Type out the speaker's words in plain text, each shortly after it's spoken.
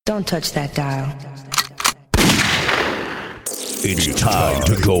Don't touch that dial. It's time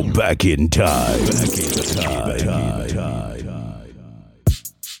to go back in time. Back in time.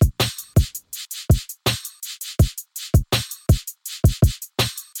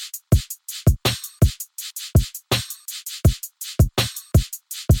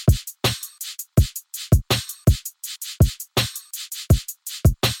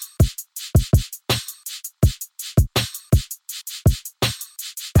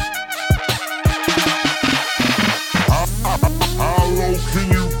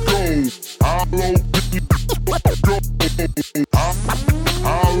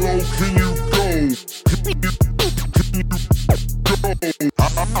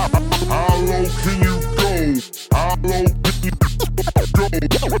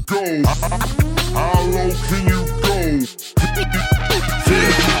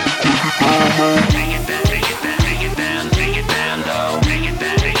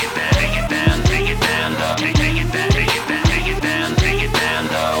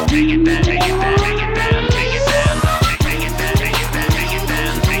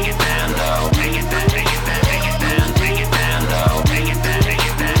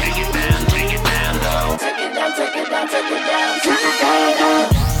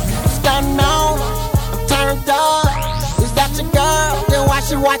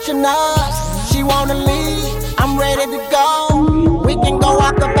 Watching us, she wanna leave, I'm ready to go. We can go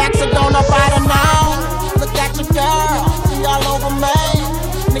out the back, so don't nobody know. Look at your girl, she all over me.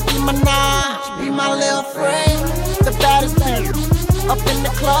 Nicki Minaj, be my little friend. The baddest thing, up in the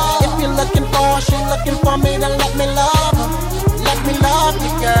club. If you're looking for her, she looking for me, then let me love her. Let me love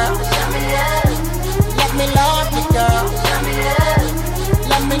you, girl. Let me love you, girl.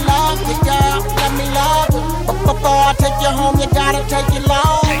 Let me love you, girl. Let me love you. But before I take you home, you gotta take it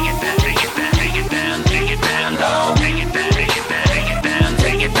long. Take it down, take it down, take it down, take it down, low. Take it down, take it down, take it down,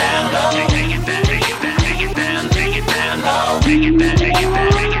 take it down, low. Take it down, take it down, take it down, take it down, low. Take it down, take it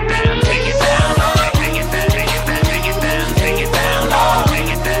down, take it down, take it down, low.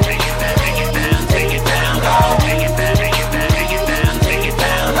 Take it down, take it down, take it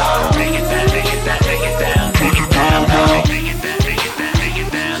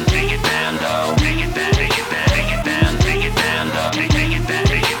down, take it down, low. Take it down, take it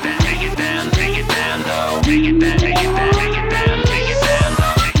down, take it down, take it down, low. Take it down, take it down, take it down, take it down, low. Take it down, take it down, take it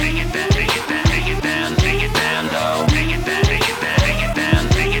down, take it down, low. Take it down, take it down, take it down, take it down, low. Take it down, take it down, take it down, take it down, low. Take it down, take it down, take it down, take it down, low. Take it down, take it down, take it down, take it down, low. Take it down, take it down, take it down, take it down, low. Take it down, take it down, take it down, take it down, low. Take it down, take it down,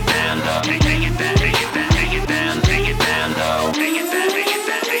 take it down, take it down, low. Take it down, take it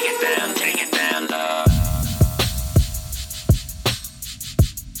down, take it down, take it down, low.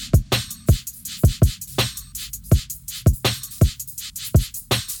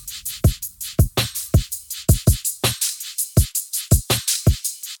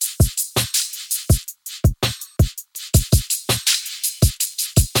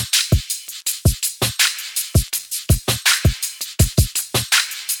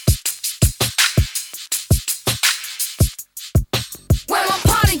 Where my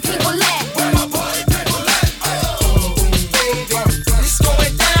party people at? Where my party people at? It's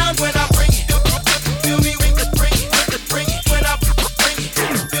going down when I bring it. Feel me when I bring it. Bring it when I bring it.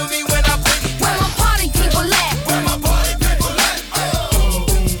 Feel me when I bring it. Where my party people at? Where my party people at?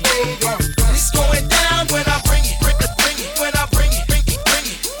 It's going down when I bring it. Bring it when I bring it. Bring it.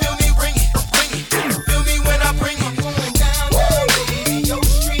 Feel me, bring it. Feel me when I bring it. Going down, baby, your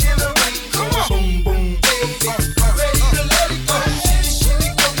street in the rain. Come on, boom boom, baby, ready to let it go. Shit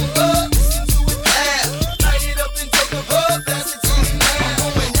it go up, listen to it loud. Light it up and take a hug, that's it to me now.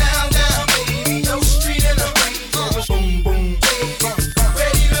 Going down, baby, your street in the rain. Boom boom, baby,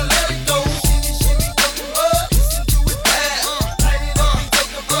 ready to let it go. Shit it go up, listen to it loud. Light it up and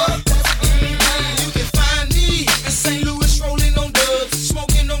take a hug, that's it to me now. You can find me in St. Louis rolling on dubs,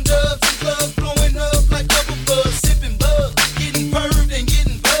 smoking on dubs and clubs, blowing up like bubble buzz, sipping bug, getting purred and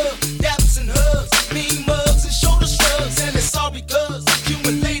getting bugged, daps and hugs, mean mugs and shoulder shrugs, and it's all because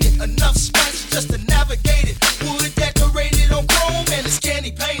accumulated enough spice just to navigate it. Wood decorated on chrome and it's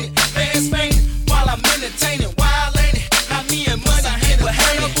candy painted, fans painted while I'm entertaining. Wild ain't it? Not me and money, hand with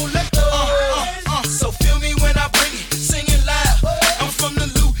Hannibal Lecter. So feel me when I bring it, singing loud. I'm from the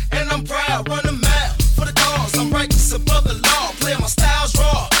loot and I'm proud, run a mile for the cause. I'm righteous above the law, play my styles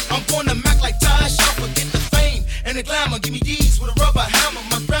raw. I'm born to Mack like Ty Shaw, forget the fame and the glamour. Give me these with a rubber hammer.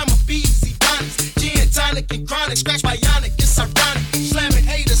 My grandma feeds Ebonics, gin, tonic, and chronic. Scratch bionic, it's ironic. Slamming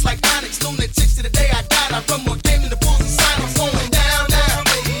haters like Onyx, lunatics to the day I died. I run more game than the Bulls and Sonics. Going down,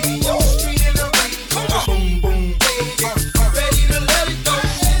 baby,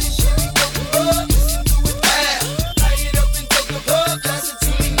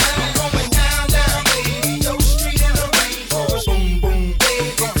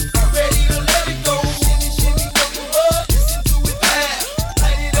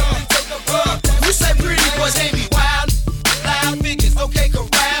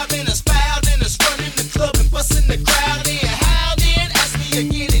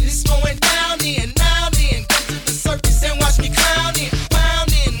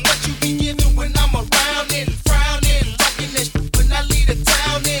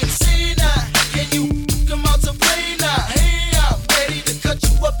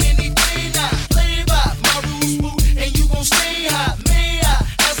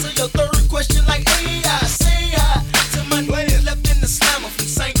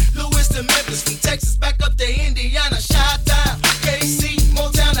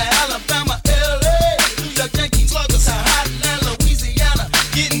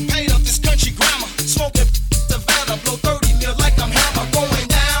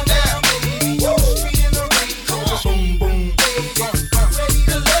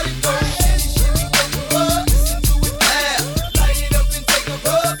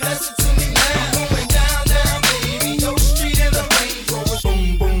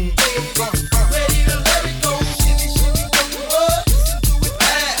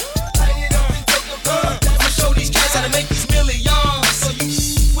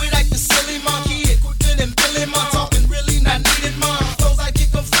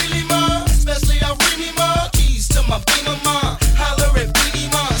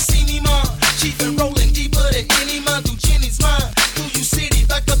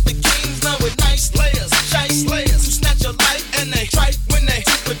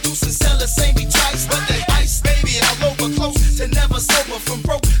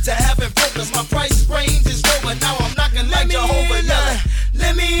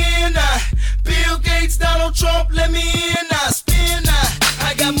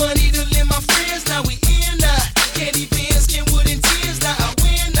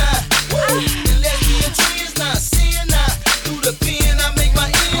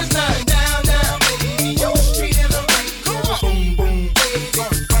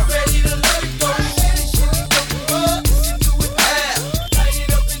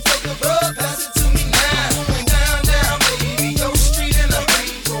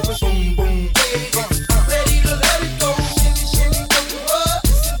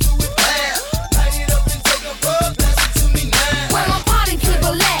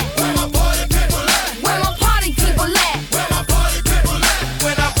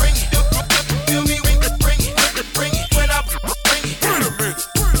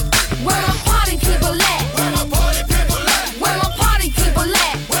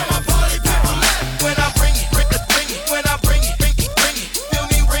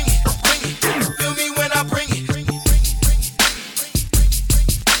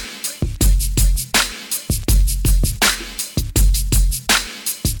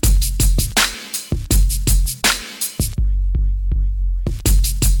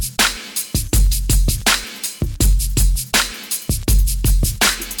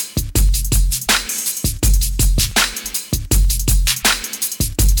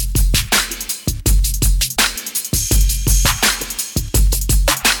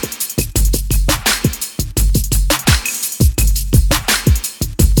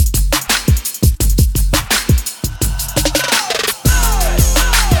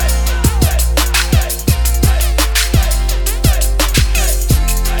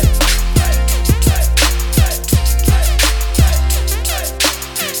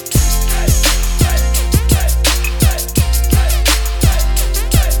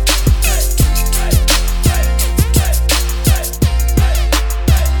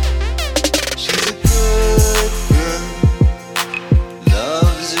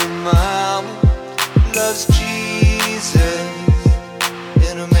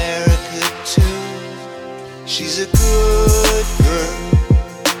 She's a good girl.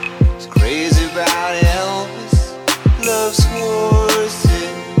 She's crazy about Elvis. Loves horses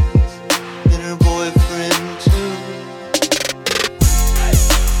and her boyfriend too.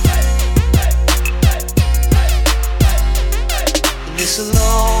 And it's a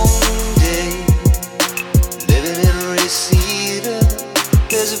long day living in Reseda.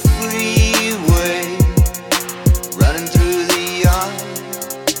 There's a freeway running through the yard,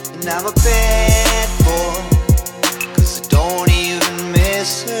 and I'm a bad boy, 'cause I don't even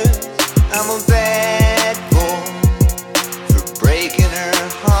miss her. I'm a bad boy for breaking her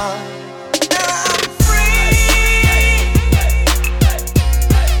heart. Now I'm free,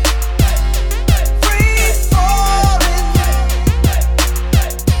 free falling.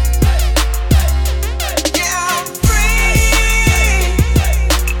 Yeah, I'm free,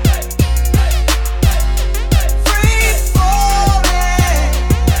 free falling.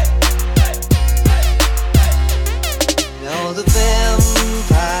 Now the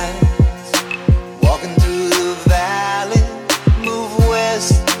vampires walking through the valley move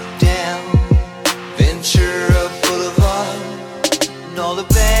west down Ventura Boulevard, and all the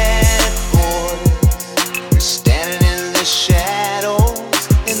bad boys are standing in the shadows,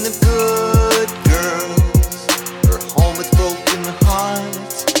 and the good girls are home with broken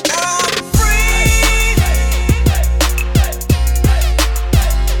hearts. I'm free,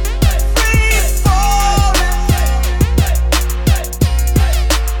 free falling.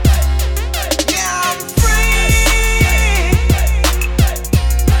 Yeah, I'm free,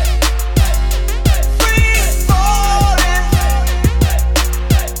 free falling.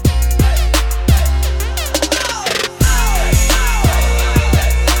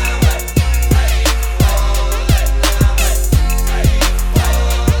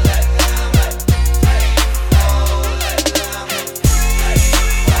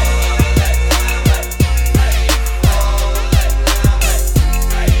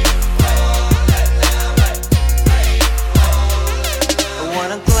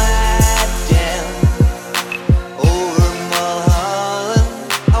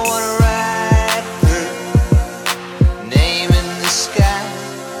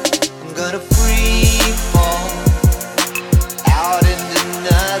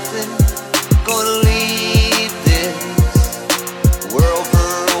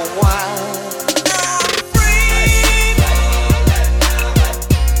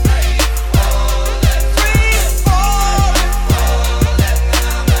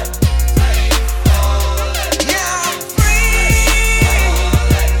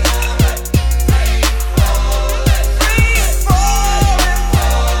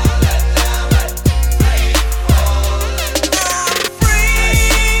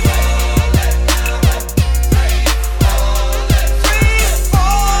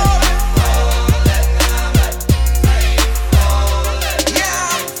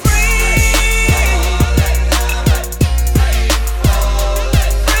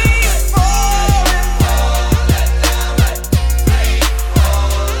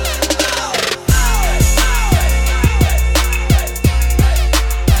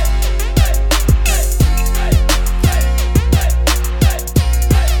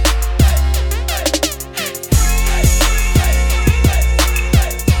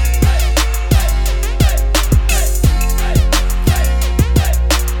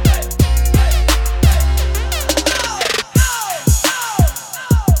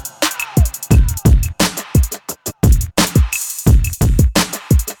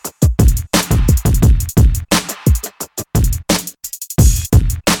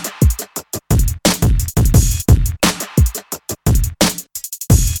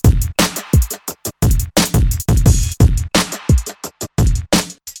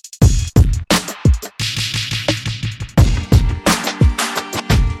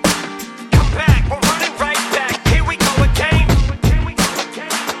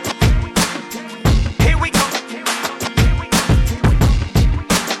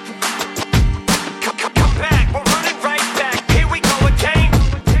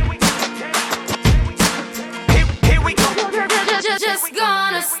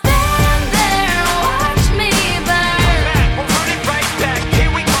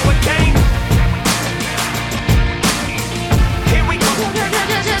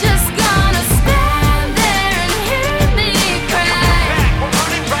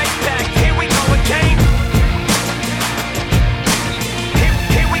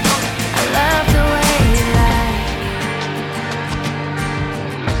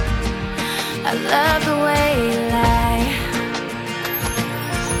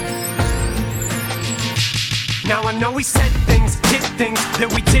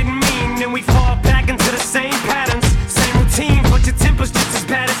 that we didn't mean, and we fall back into the same patterns, same routine, but your temper's just as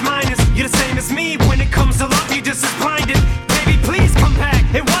bad as mine is. You're the same as me, when it comes to love, you're just as blinded. Baby, please come back,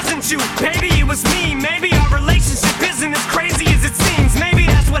 it wasn't you, baby, it was me. Maybe our relationship isn't as crazy as it seems. Maybe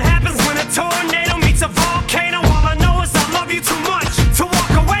that's what happens when a tornado meets a volcano. All I know is I love you too much to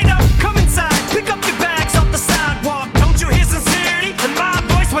walk away. Now, come inside, pick up your bags off the sidewalk. Don't you hear sincerity in my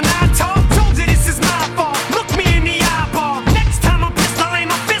voice when I talk? Told you this is my fault, look me in the eyeball. Next time I'm pissed, I'll aim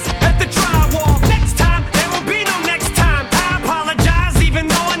my fist at the drywall. Next time, there will be no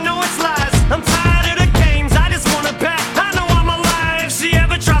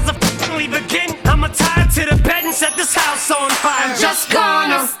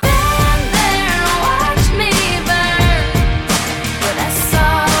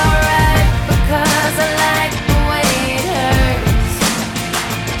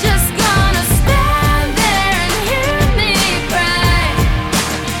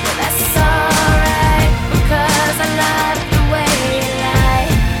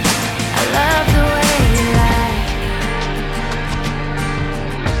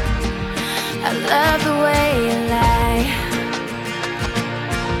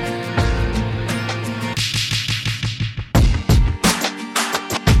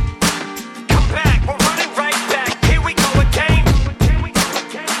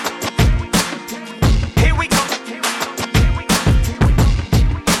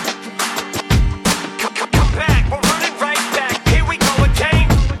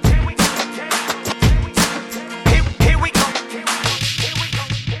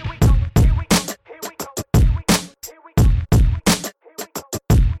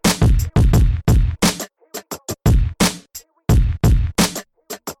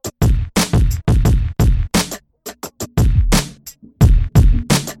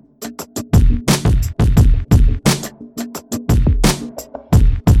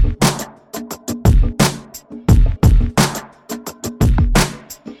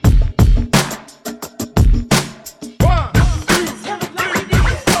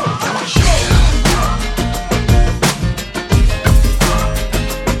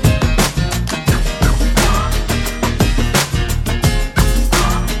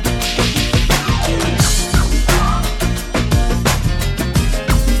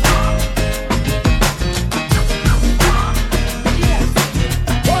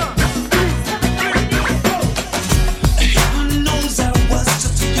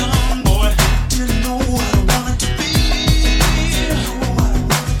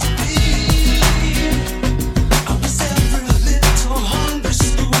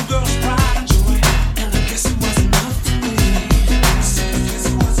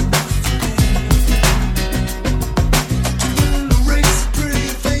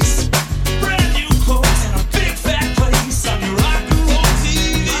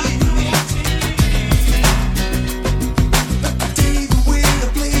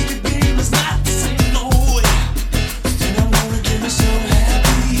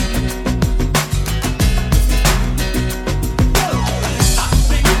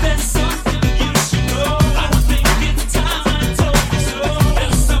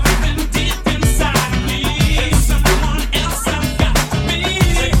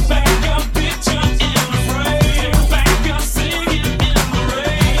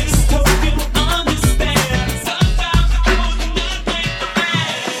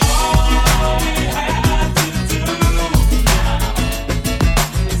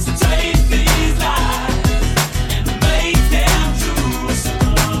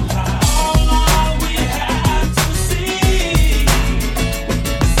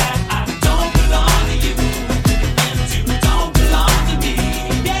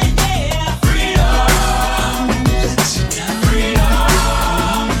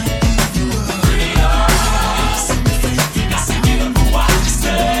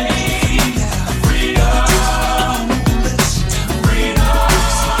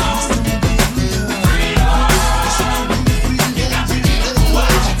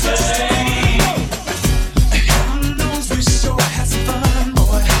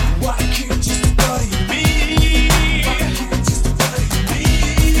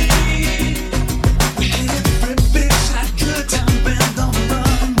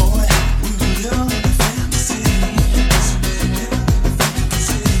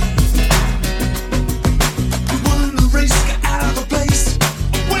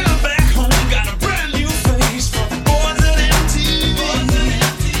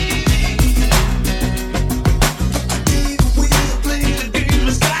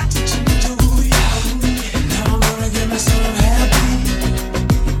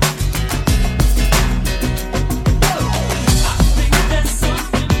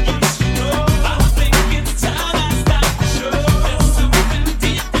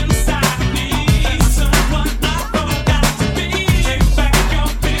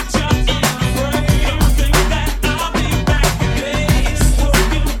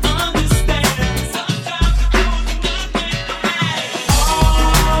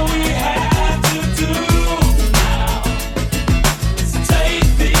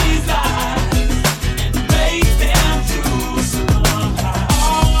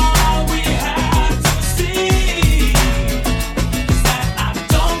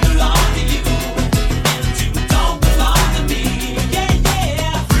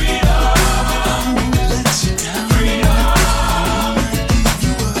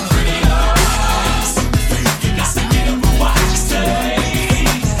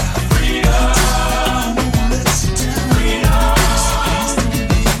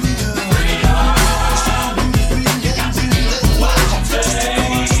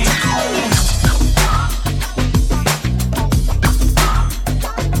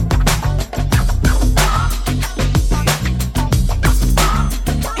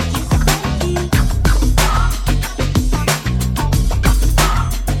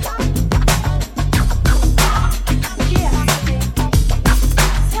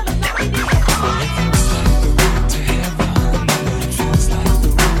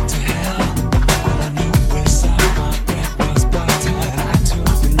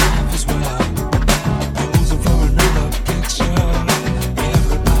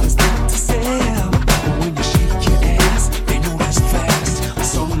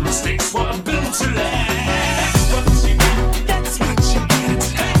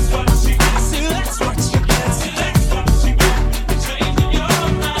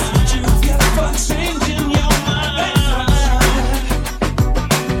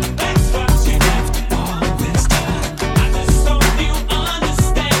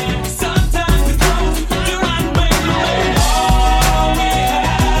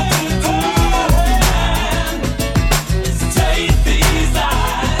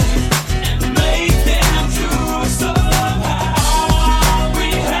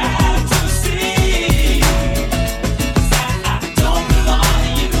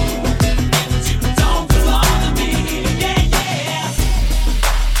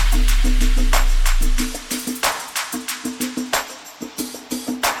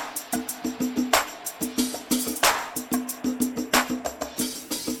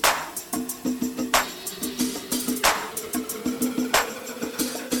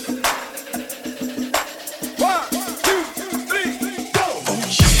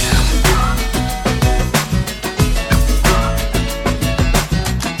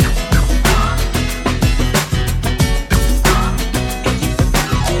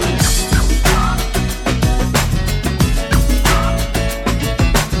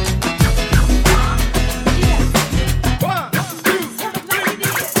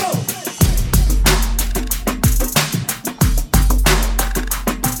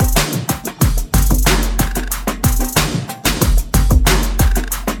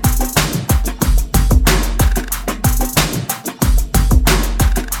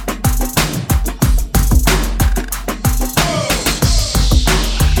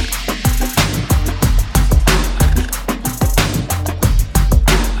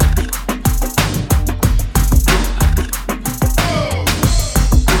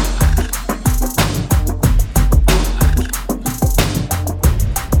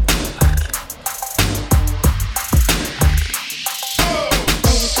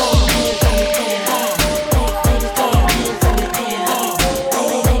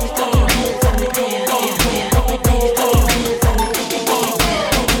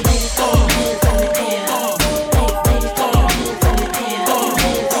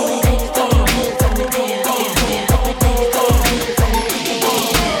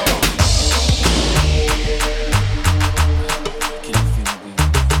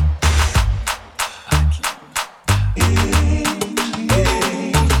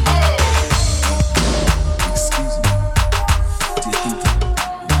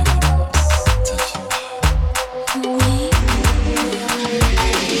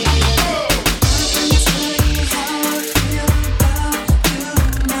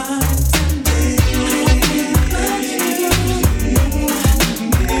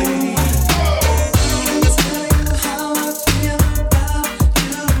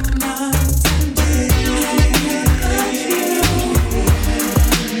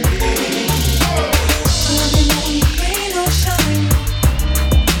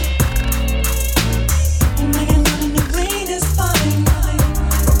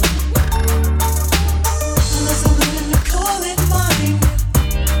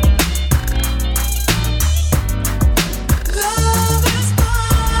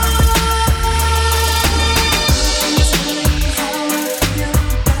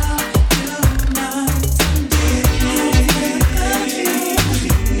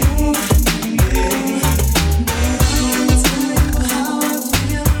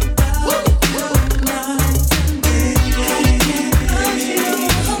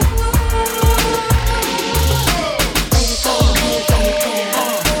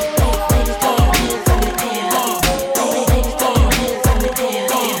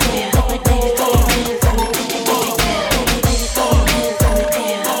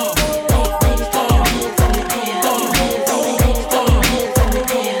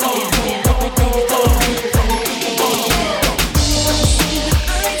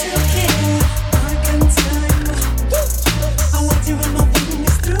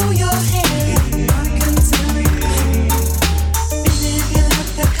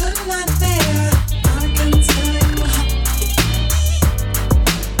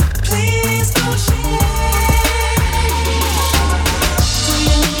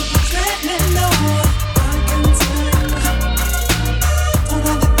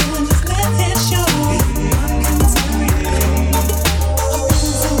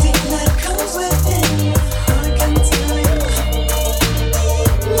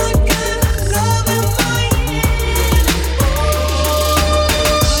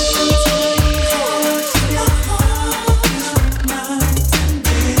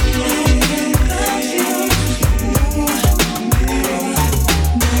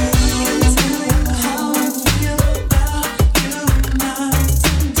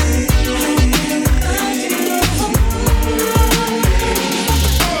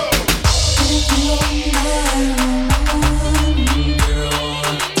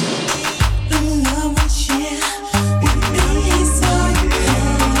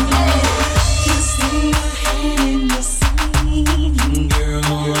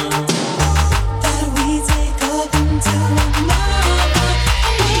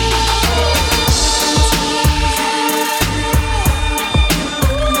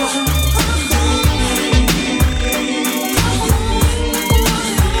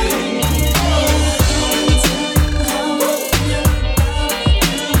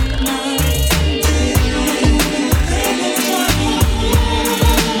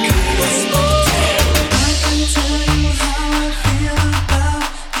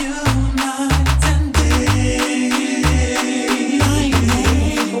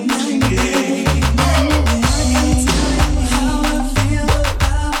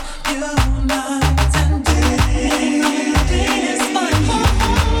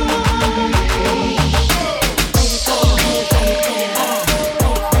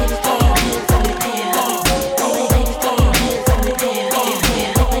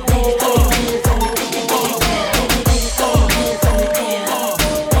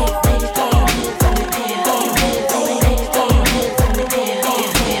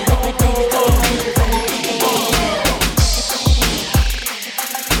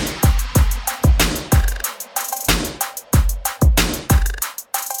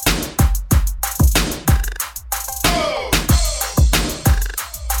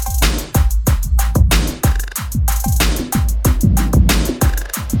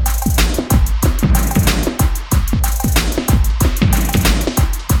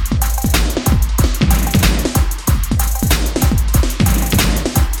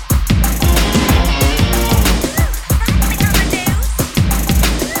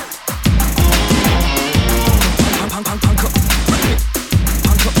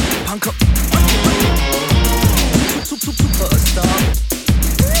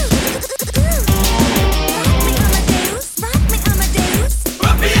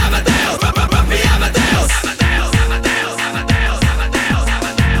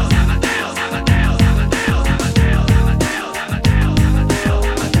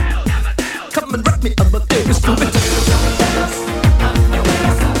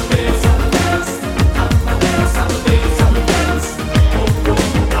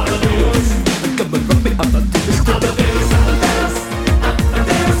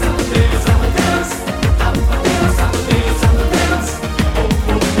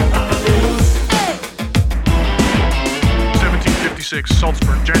 1756,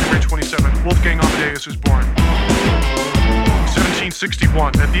 Salzburg, January 27th, Wolfgang Amadeus is born.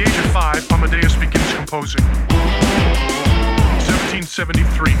 1761, at the age of 5, Amadeus begins composing.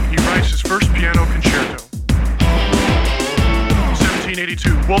 1773, he writes his first piano concerto.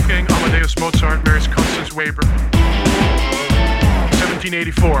 1782, Wolfgang Amadeus Mozart marries Constance Weber.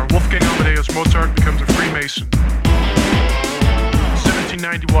 1784, Wolfgang Amadeus Mozart becomes a Freemason.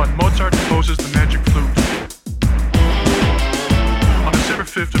 1791, Mozart composes the Magic Flute. On December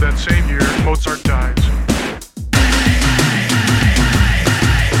 5th of that same year, Mozart dies.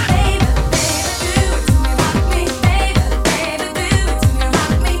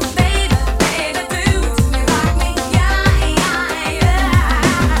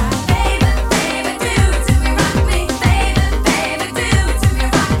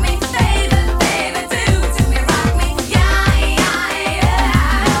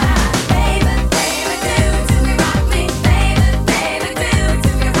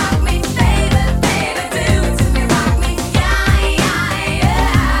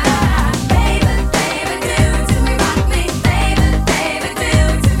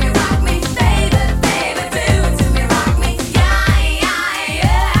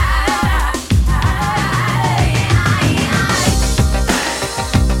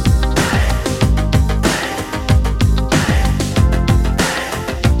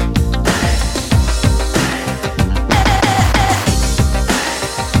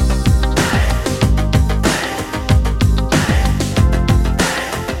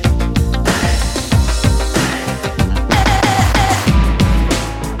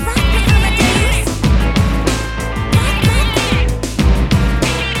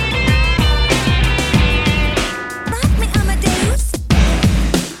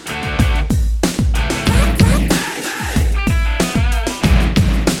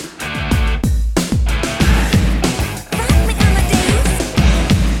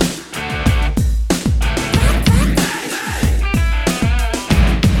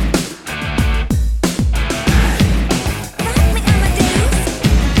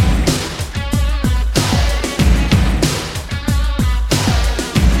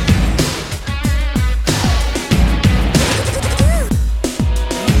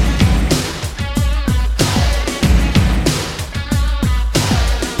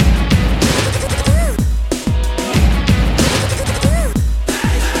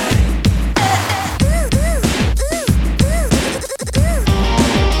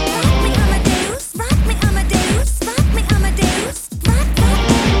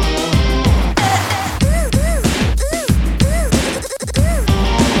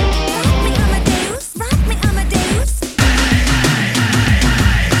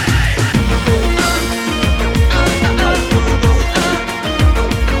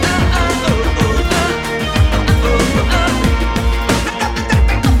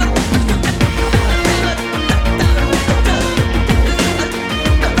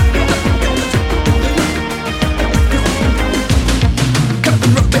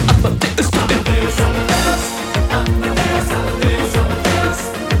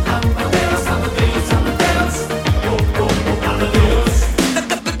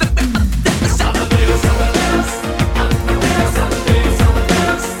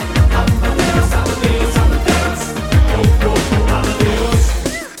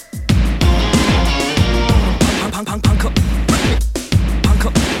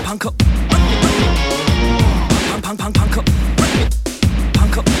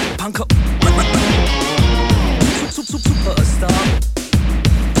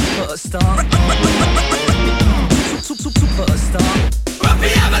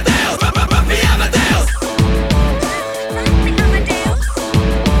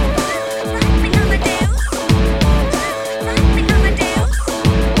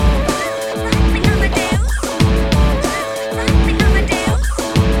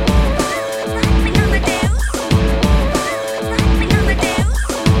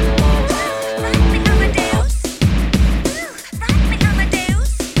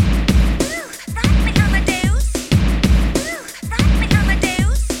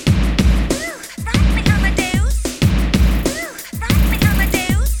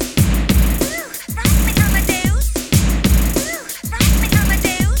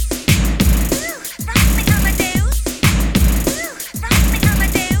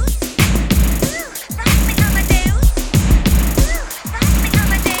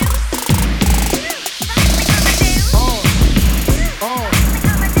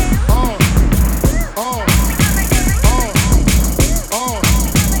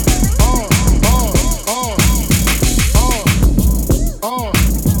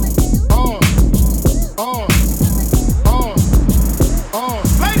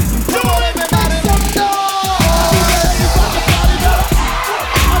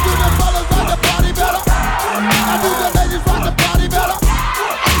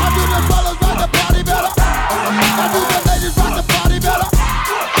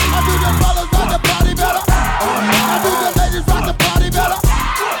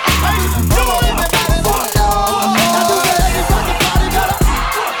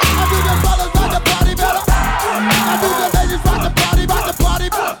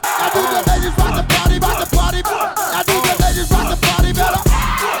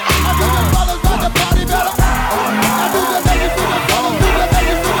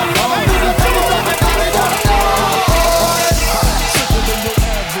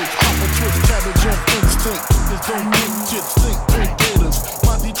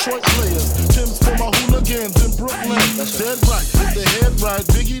 night,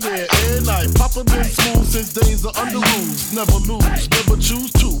 Biggie there, every night. Papa been smooth since days of under rules. Never lose, never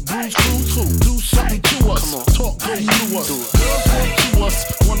choose to. Bruise, cruise, who? Do something to us. Talk, go through us. Girls want to us,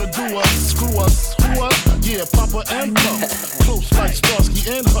 wanna do us, screw us, who us? Yeah, Papa and Puff. Close like Starsky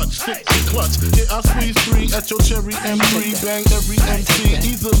and Hutch, stick to clutch. Yeah, I squeeze 3 at your cherry M3. Bang every MC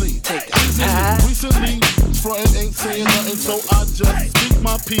easily. Recently, frontin' ain't saying nothing, so I just speak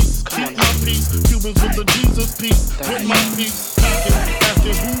my peace, keep my peace. Cubans with the Jesus peace, with my peace.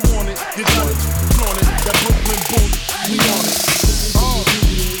 Asking who want it, you got it, flaunt it. That Brooklyn boom, we on it.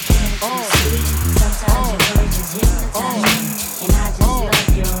 Sometimes your words just hypnotize me, and I just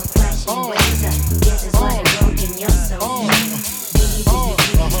love your flashing ways. This is what it broke in your soul. Can't you see?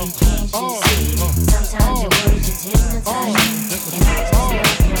 Sometimes your words just hypnotize me, and I just love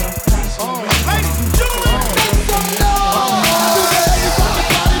your flashing ways. Ladies and gentlemen, make some noise.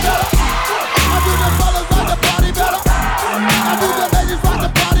 I do the fellas rock the party better. I do the ladies rock the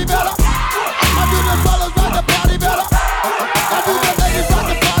party better. I do the fellas rock the party better. I do the ladies rock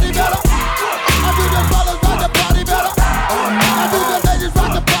the party better. I do the fellas rock the party better. I do the ladies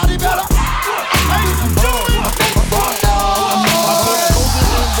rock the party better. Ladies and gentlemen, make some noise.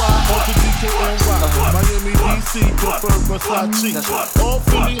 Miami, DC, prefer Versace. All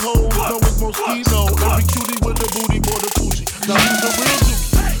Philly hoes know it's Moschino. Every cutie with the booty, boy, the coochie. Now who's the real dookie?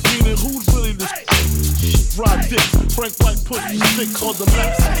 Meaning who's really the ride dick? Frank White push me sick called the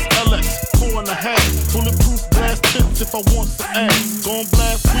Lexus LX 4.5. Bulletproof blast tips if I want some ass. Gon'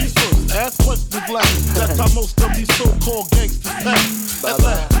 blast sweet first, ask questions last. That's how most of these so-called gangsters pass. At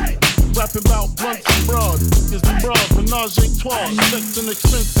last. Rapping about blunts and bras, is the bras, menage a trois, sex and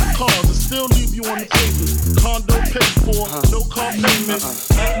expensive cars, and still leave you on the pavement. Condo paid for, no car payment.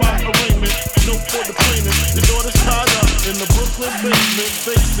 At my arraignment, no for the plaintiff. Your daughter's tied up in the Brooklyn basement,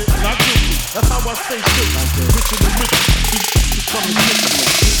 face it, not guilty. That's how I stay sick. Richer than richer, you coming sicker.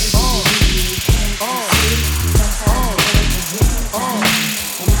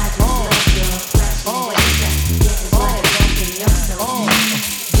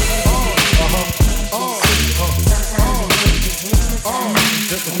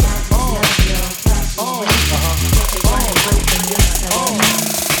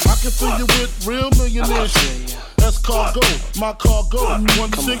 I can fill you with real millionaire shit. That's cargo, my cargo,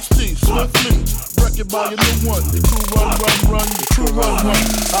 160, swiftly. Wreck it by your new one. Your crew run, your crew run. I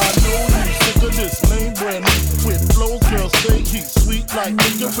know you sick of this lame brand with flows, girl, say he's sweet like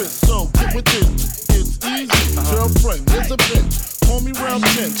licorice. So get with this, it's easy. Girlfriend, here's a pin. Call me round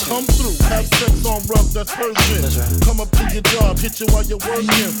 10, come through, have sex on rough, that's Persian. Come up to your job, hit you while you're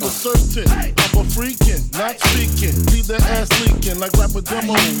working, for certain. I'm a freakin', not speaking, leave that ass leaking like rapper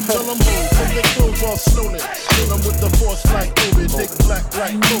demo. Tell them who, take their clothes off slowly. Kill them with the force like Kobe, dick black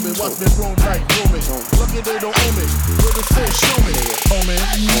like Kobe, watch me grown like Roman. Lucky they don't own me, where they say show me, homie.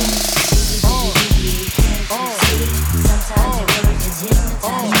 Sometimes your words just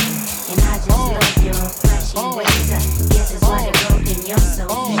hypnotize me, and I just love your flashy ways. This is why it broke in your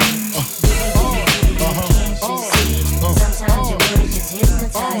soul. Can't you see? Sometimes your words just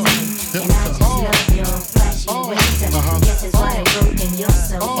hypnotize me, and I just love your flashy ways. This is why it broke in your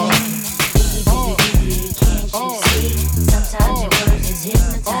soul. Can't you see? Sometimes your words just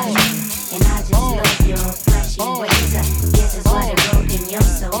hypnotize me, and I just love your flashy ways. This is why it broke in your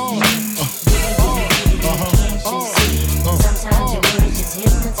soul. Can't you see? Sometimes your words just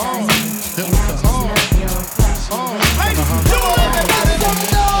hypnotize me, and I just love your flashy ways. Ladies and gentlemen, everybody let me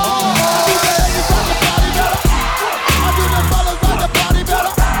know. I do the fellas rock the party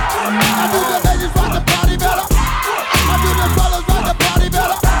better. I do the ladies rock the party better. I do the fellas rock the party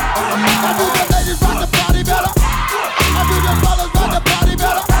better. I do the ladies rock the party better. I do the fellas rock the party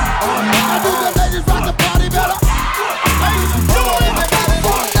better. I do the ladies rock the party better. Ladies and gentlemen, everybody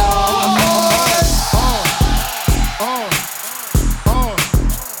let me know.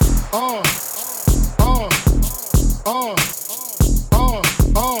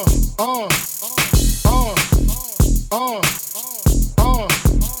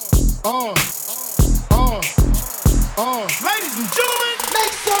 Ladies and gentlemen,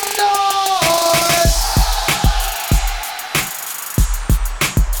 make some noise!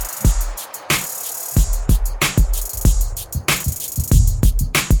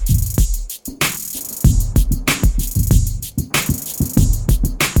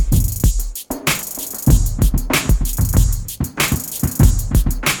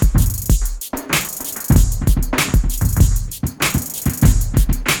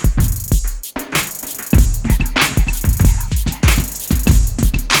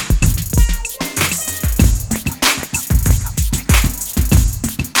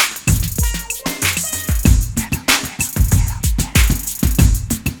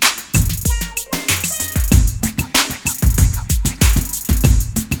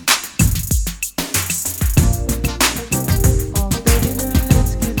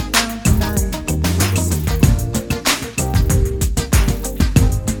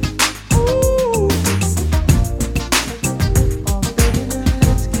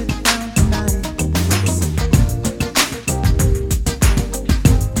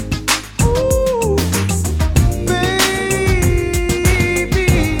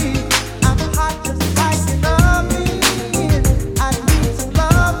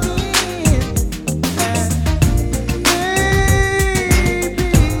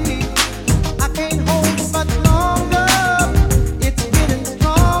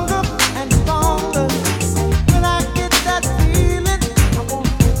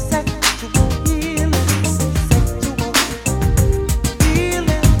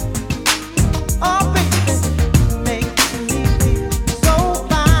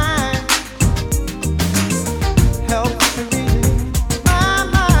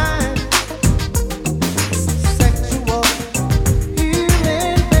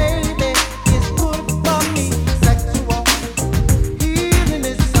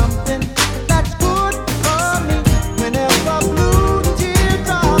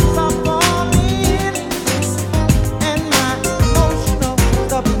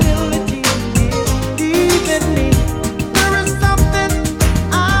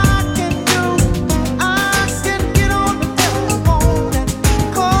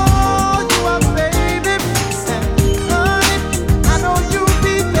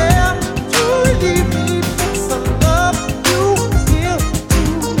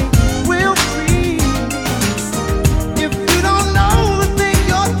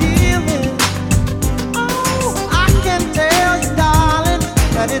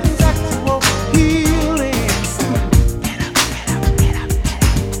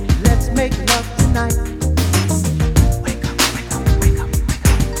 make love tonight. Wake up, wake up, wake up, wake up.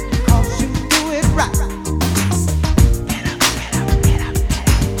 'Cause you do it right. Get up, get up, get up, get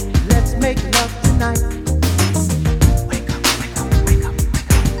up. Let's make love tonight. Wake up, wake up, wake up, wake up.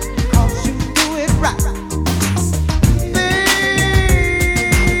 'Cause you do it right.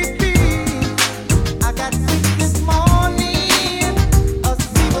 Baby, I got sick this morning. A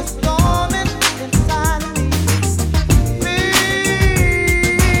sea was storming inside of me.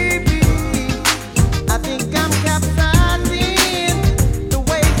 Baby, I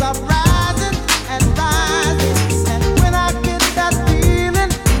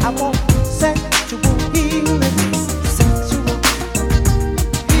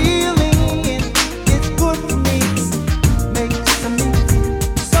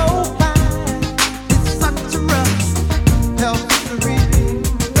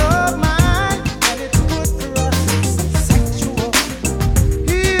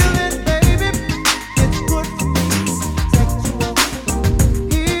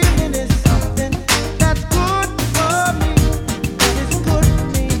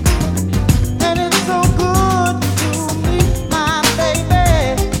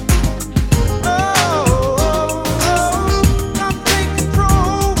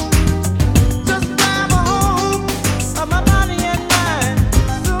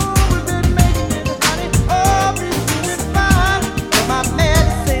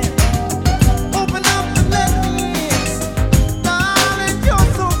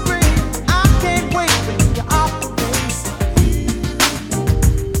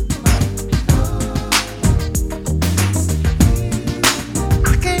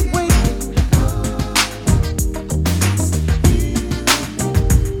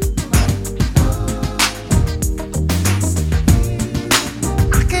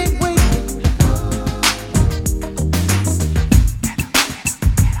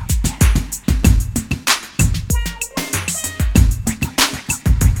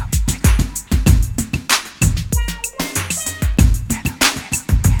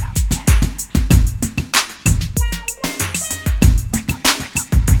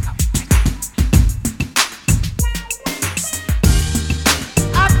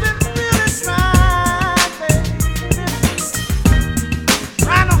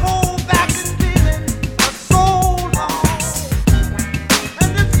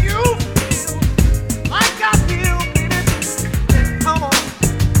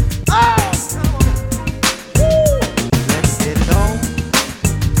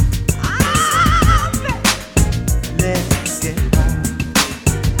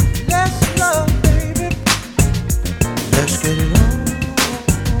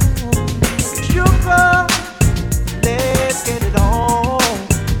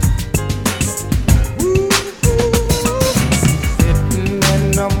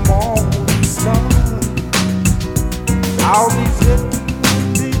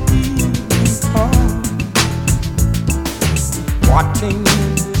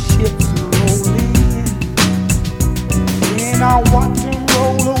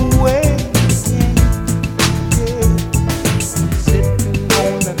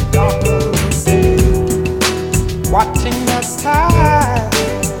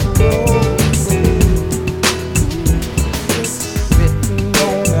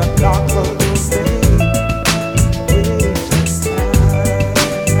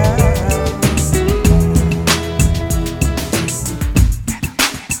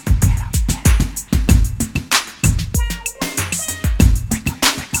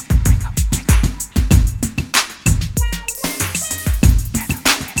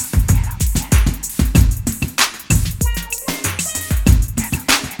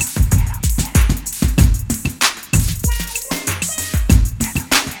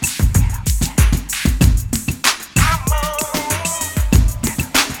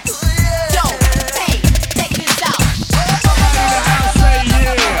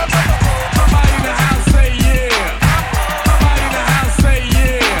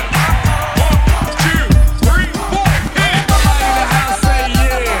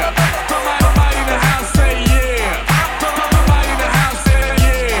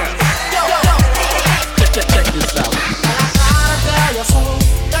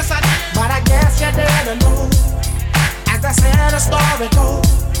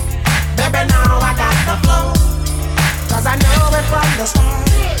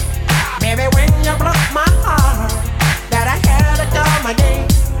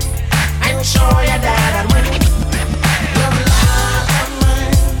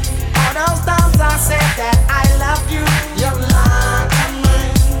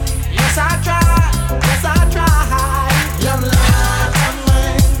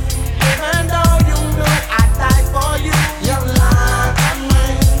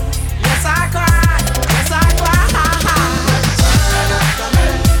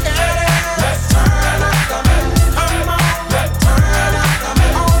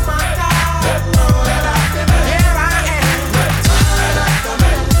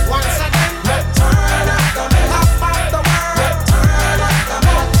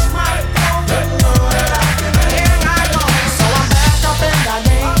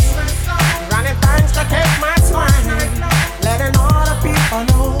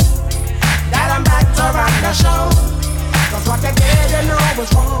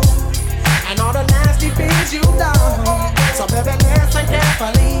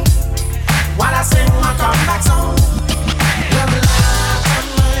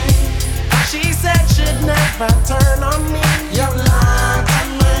never turn on me. You lied to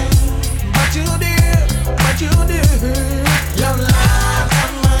me, but you did, You lied to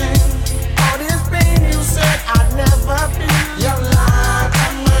me. All this pain you said I'd never feel. You lied to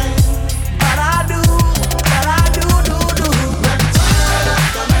me, but I do. Let's turn up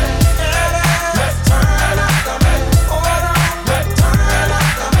the man. Let's turn up the man. Hold on, let's turn up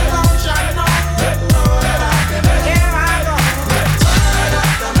the man. Don't shine on. Let's know that I can. Here I go. Let's turn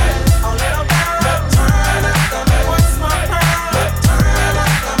up the man. Oh little girl, let's turn up the man. What's my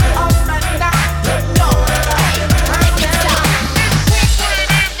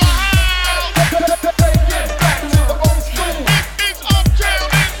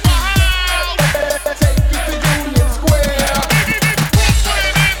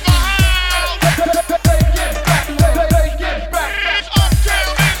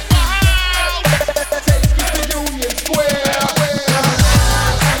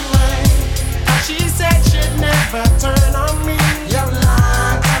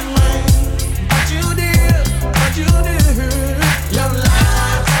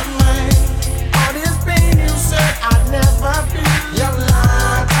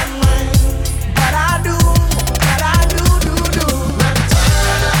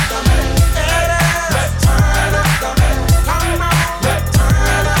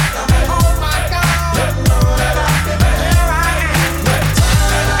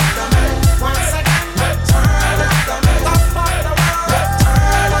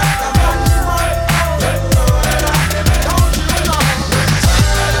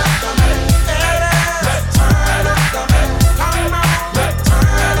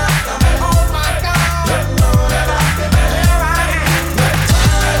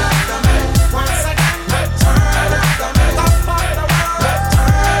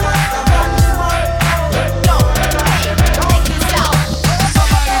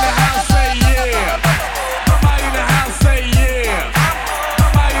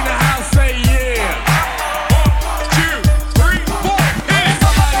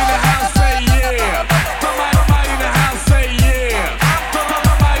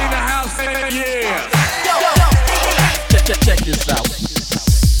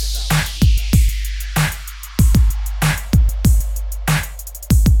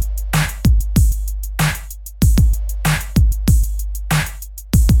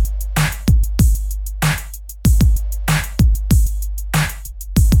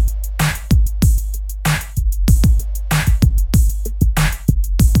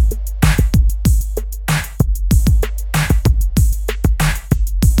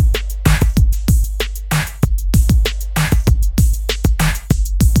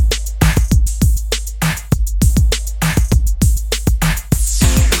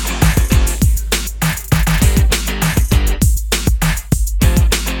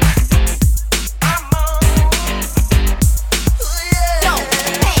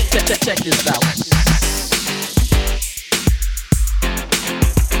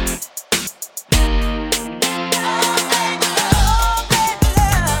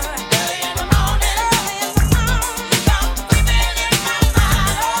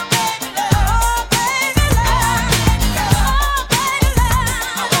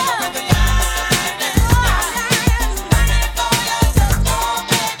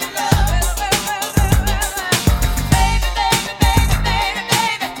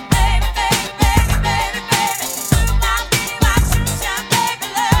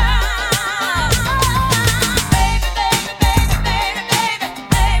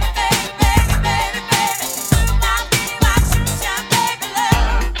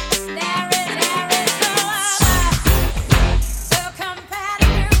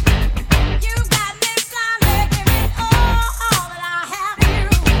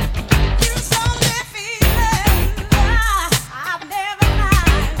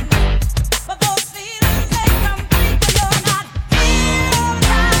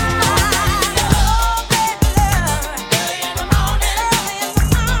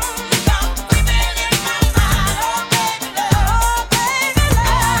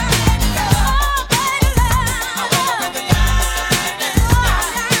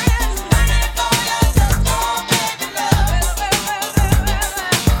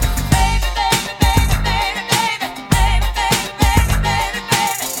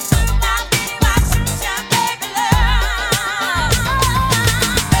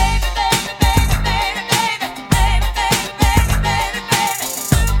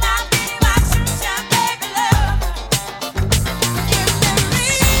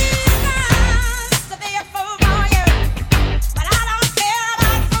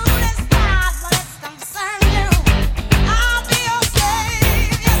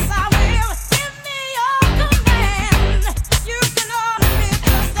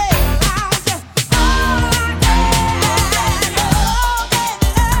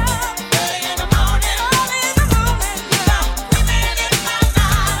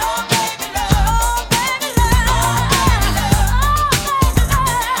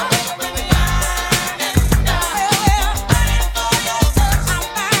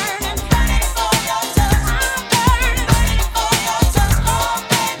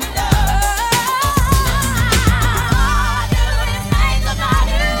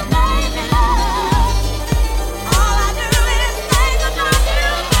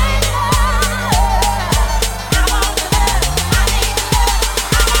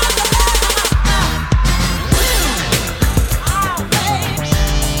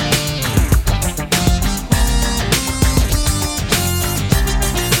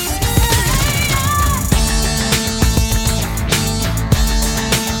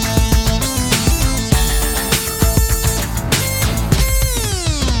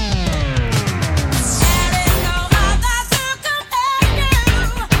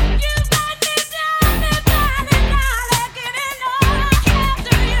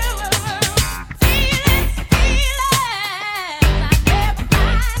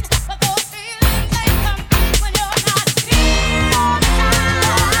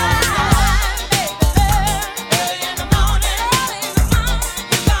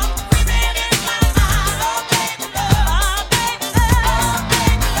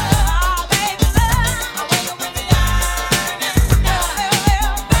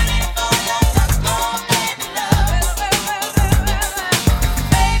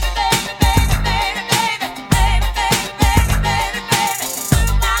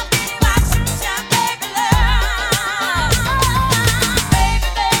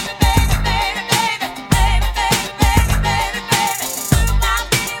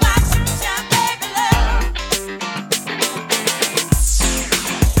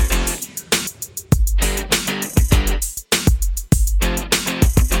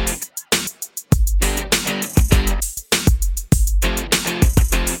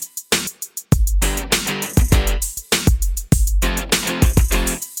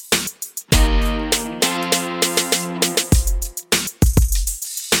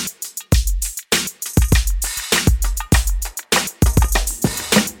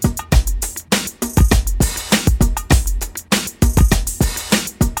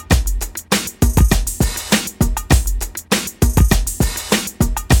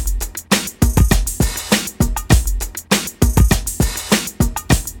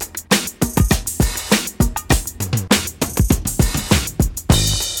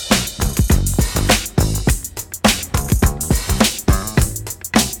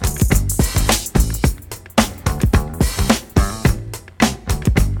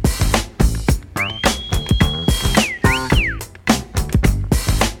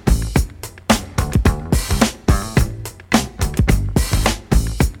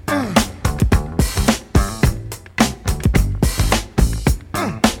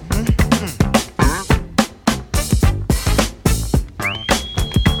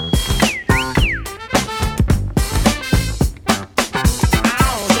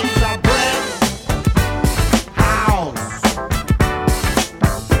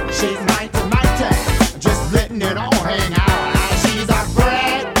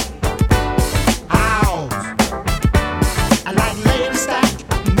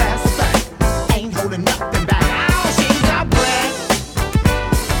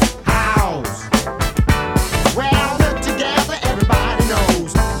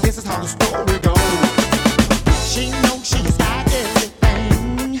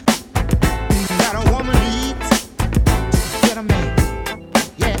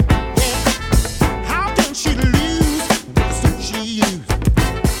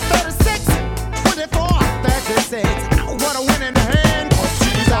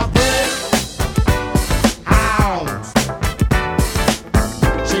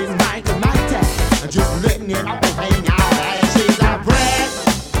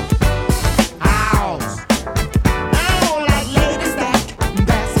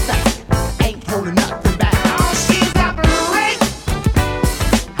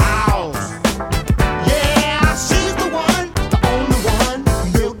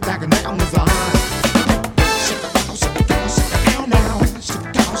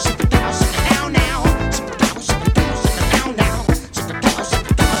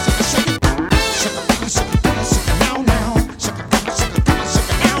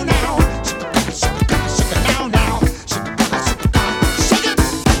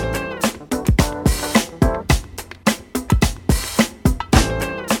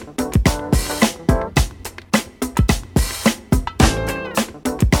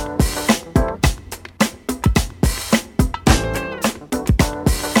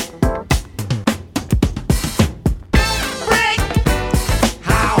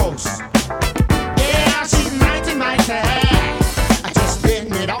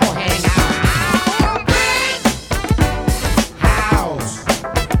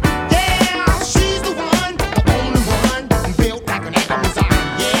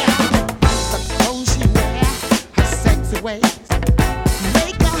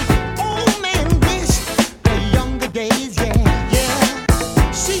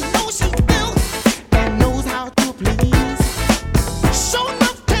please. Show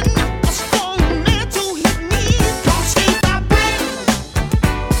enough can knock a strong man to his knees. 'Cause she's a brick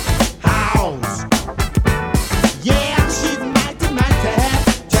house. Yeah, she's mighty, mighty.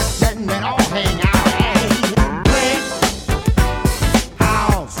 Just letting it all hang out. Hey, brick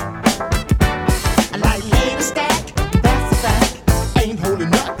house. I like lady stack, that's a fact. Ain't holding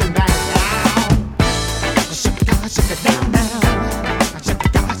nothing back now. Shake it down now. Shake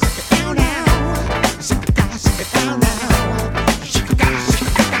it down now. Shake it down now. Shake it down now. Shake it down now.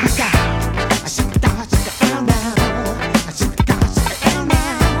 Shake it down now.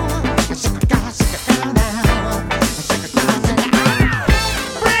 Shake it down now. Shake it down now. Shake it down now.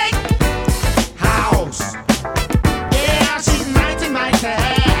 Break house. Yeah, she's mighty, mighty.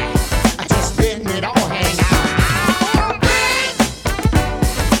 Just letting it all hang out. Break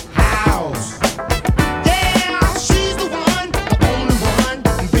house. Yeah, she's the one, the only one,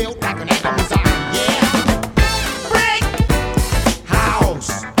 built like an Amazon. Yeah, break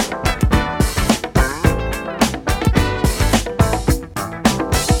house.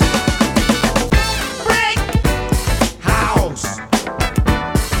 Break house.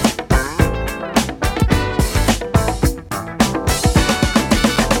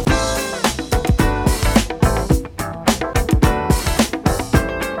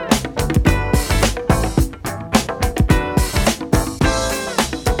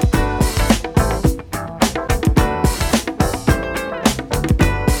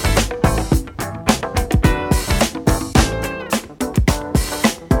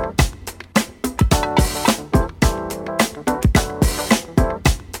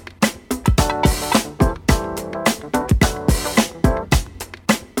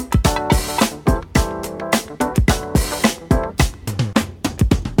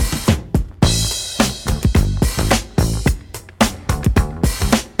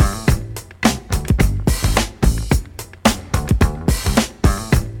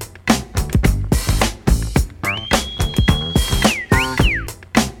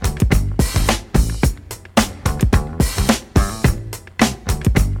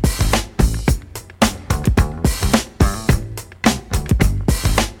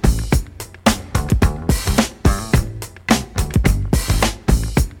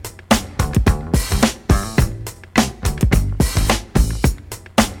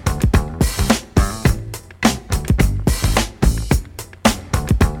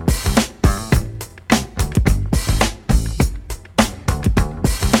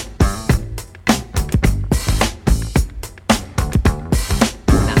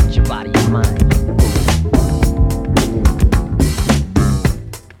 Not your body, your mind.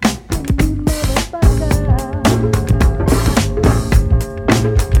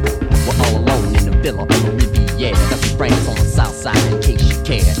 We're all alone in the villa on the Riviera. That's France on the south side in case you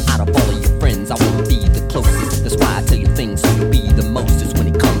care. Out of all of your friends, I wanna be the closest. That's why I tell you things so you'll be the mostest. When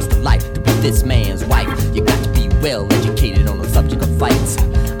it comes to life, to be this man's wife, you got to be well educated on the subject of fights.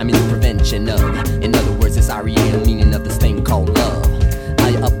 I mean the prevention of. In other words, it's REM, meaning of this thing called love. Are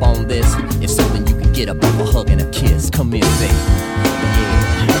you up on this? If so, then you can get up off a hug and a kiss. Come in, baby.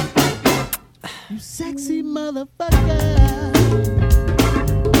 Yeah. You sexy motherfucker.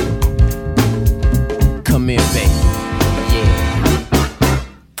 Come here, baby. Yeah.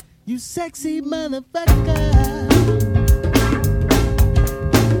 You sexy motherfucker.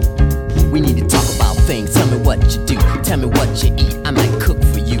 We need to talk about things. Tell me what you do. Tell me what you eat. I might cook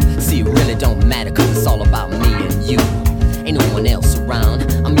for you. See, it really don't matter, 'cause it's all about me and you. Ain't no one else around.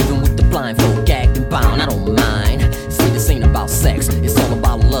 I'm even with the blindfold, gagged and bound. I don't mind. See, this ain't about sex. It's all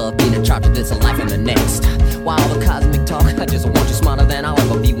about love, being in charge of this life and the next. Why all the cosmic talk? I just want you smarter than I'll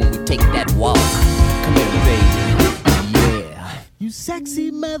ever be when we take that walk. Come here, baby. Yeah. You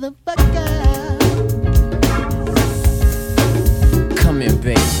sexy motherfucker. Come here,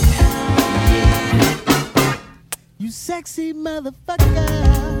 baby. Yeah. You sexy motherfucker.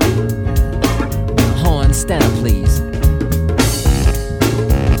 Horn, stand up, please.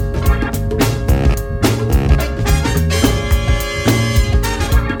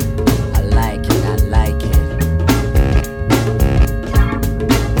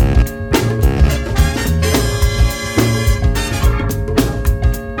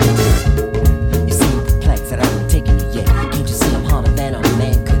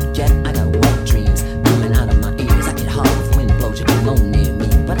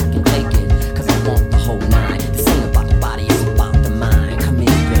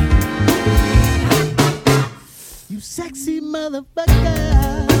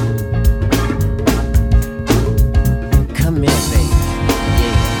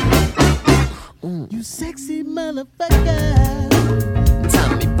 motherfucker.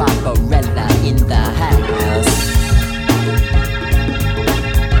 Tommy Barbarella in the house.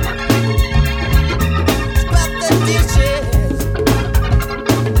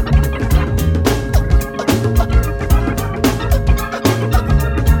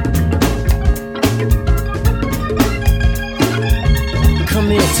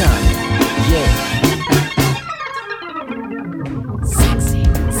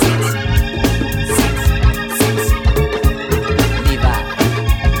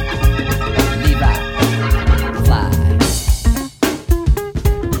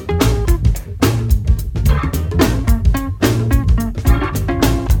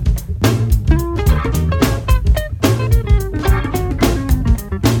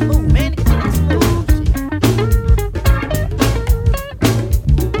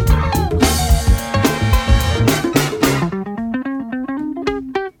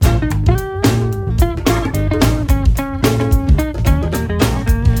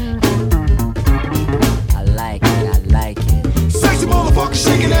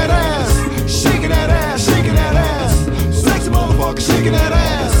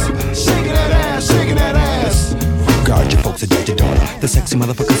 The sexy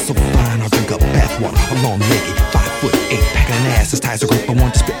motherfucker so fine, I'll drink up bathwater. A long-legged, 5'8", packing an ass as tight as a grip. I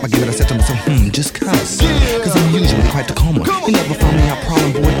want to spit, I give it a set to myself, just cause. Cause I'm usually quite the calm one. You never found me out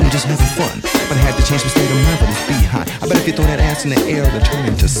prowling, boy, I'm just having fun. But I had to change my state of mind for this behind. I bet if you throw that ass in the air, it'll turn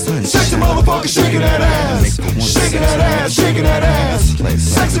into sunshine. Sexy motherfucker shaking that ass. Shaking that ass, shaking that ass.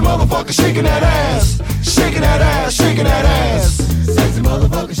 Sexy motherfucker shaking that ass. Shaking that ass, shaking that ass. Sexy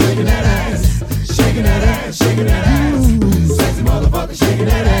motherfucker shaking that ass. Shaking that ass, shaking that ass. Sexy motherfucker shaking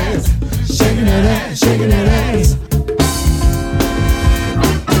that ass. Shaking that ass, shaking that ass.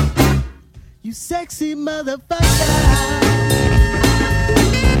 You sexy motherfucker.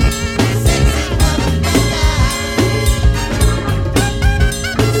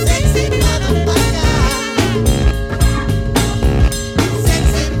 Sexy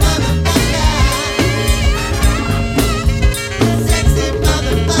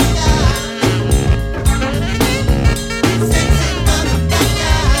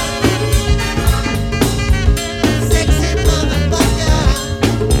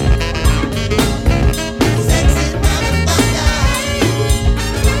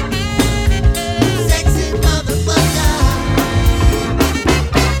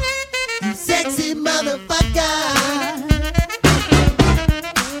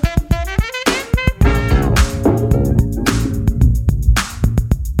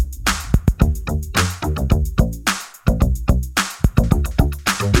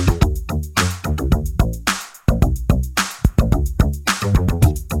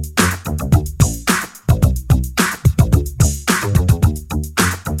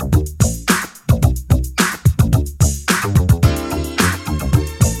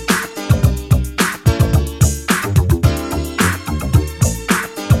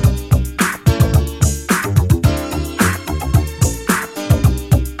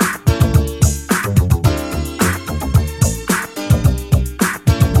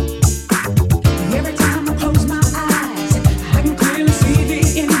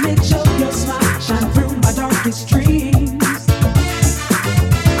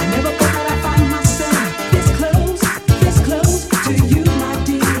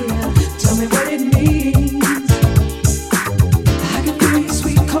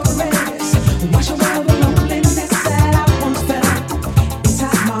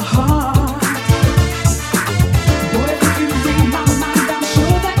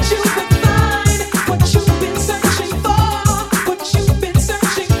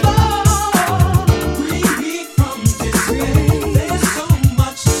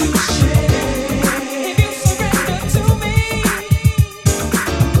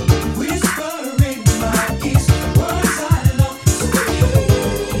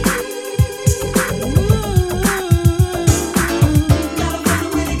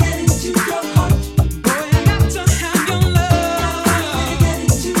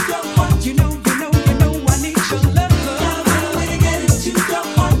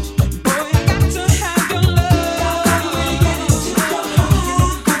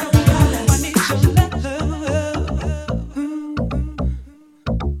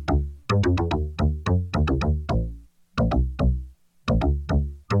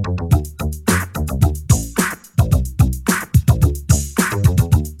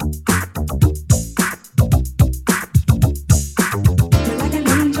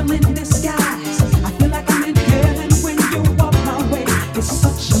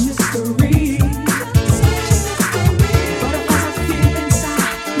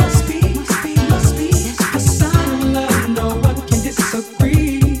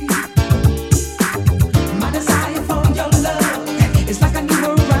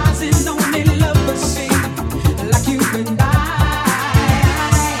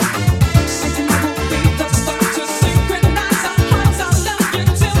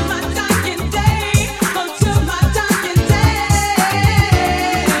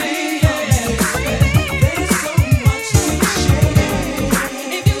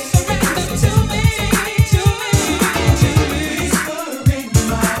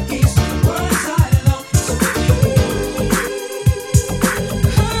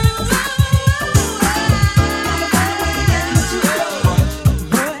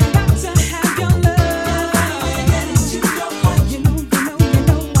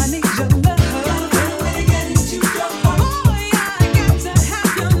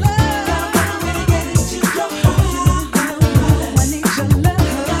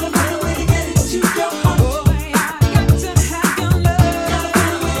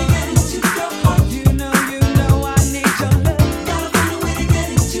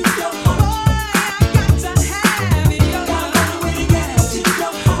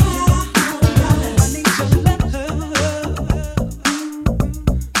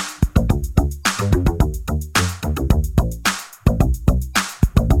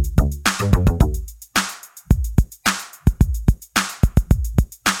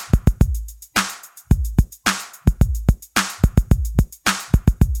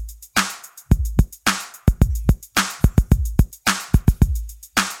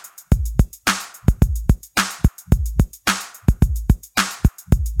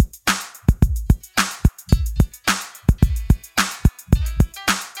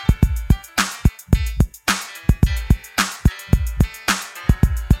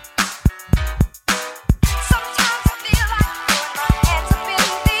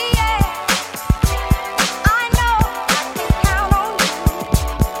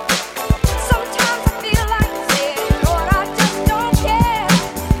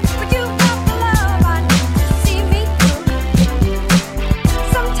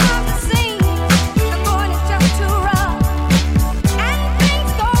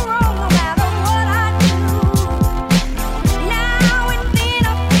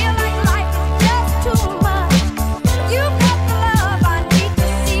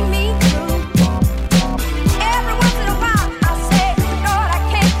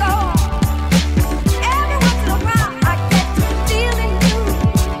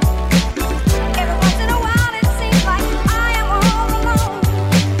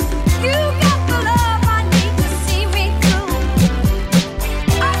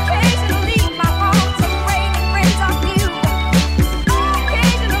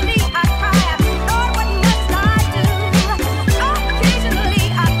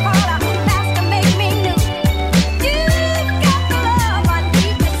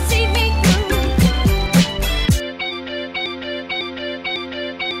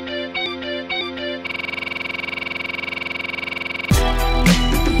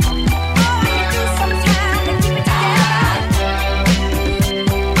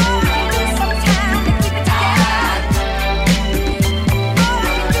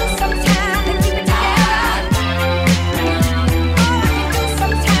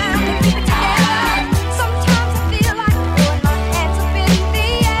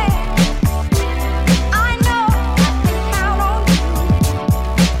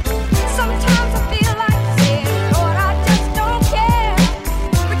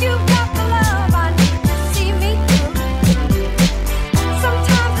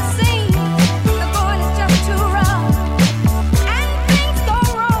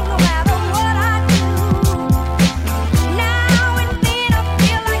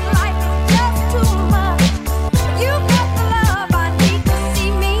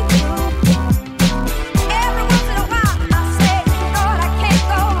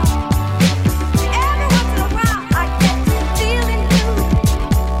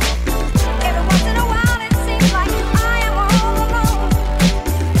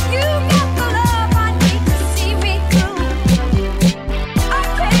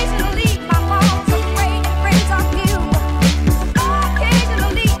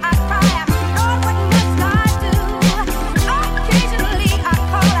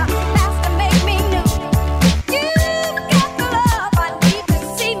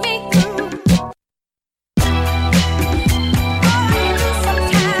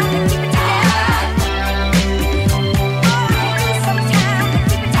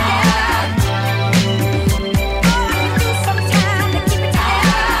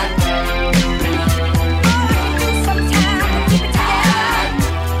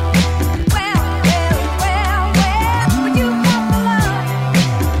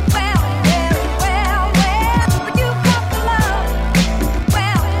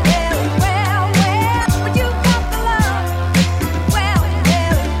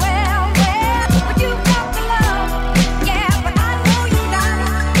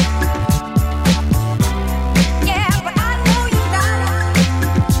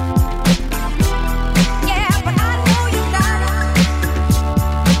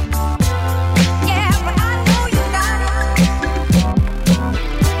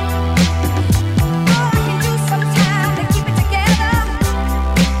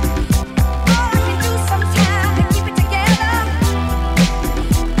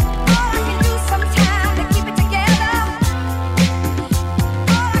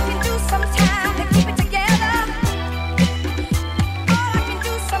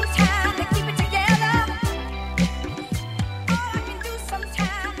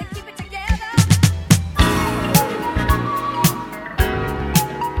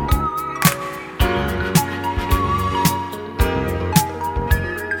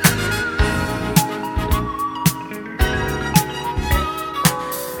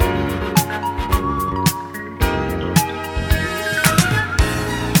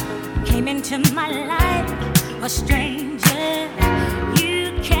into my life, a stranger.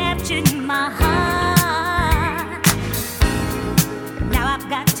 You captured my heart. Now I've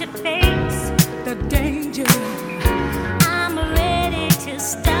got to face the danger. I'm ready to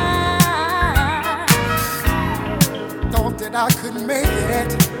start. Thought that I could make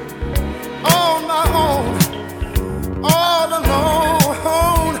it on my own, all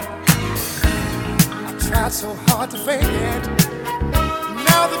alone. I tried so hard to fake it.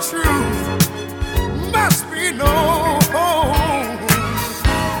 Now the truth must be known.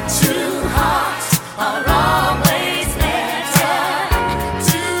 Two hearts are always better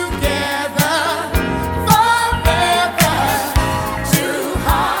together forever. Two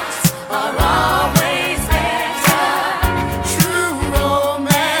hearts are always better. True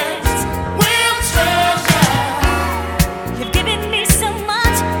romance will treasure. You've given me so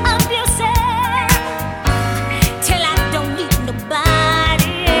much of yourself till I don't need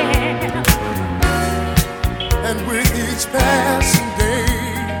nobody else. And with each passing day,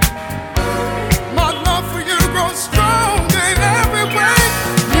 my love for you grows stronger in every way.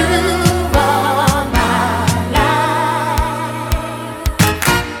 You are my life.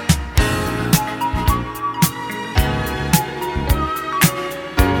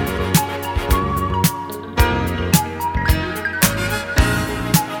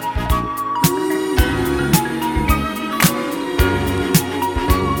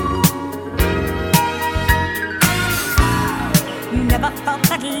 Never thought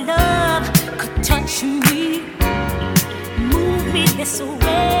that love could touch me, move me this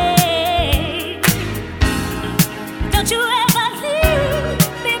way. Don't you ever leave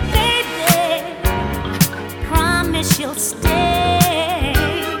me, baby. Promise you'll stay.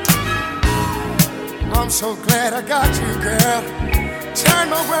 I'm so glad I got you, girl. Turn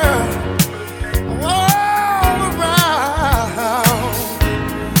my world all around.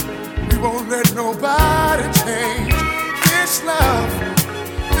 We won't let nobody change this love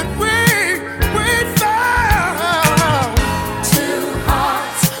that we found. Two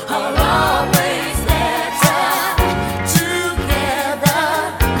hearts are always better together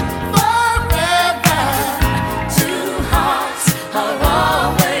forever. Two hearts are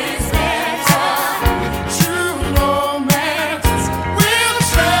always better. True romance will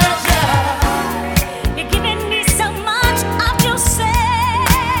treasure. You're giving me so much of yourself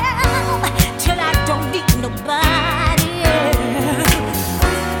till I don't need nobody else.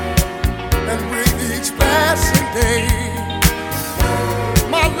 And with each passing day,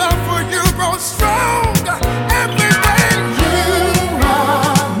 my love for you grows stronger every day. You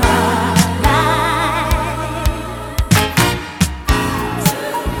are my life.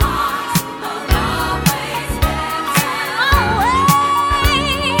 Two hearts are always better.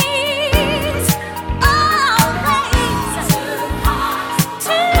 Always, always. Two hearts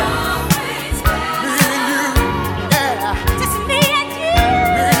are always better. Me and you, yeah. Just me and you.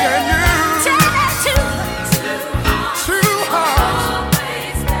 Me and you. Tell that two Two hearts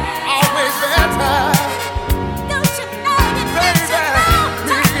always better. always better. Don't you know that? Baby,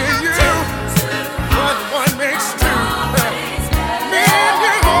 me and you. One makes two. Me and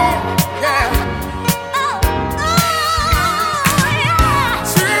you, yeah.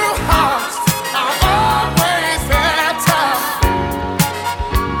 Two hearts are always better.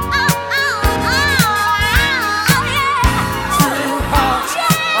 Two hearts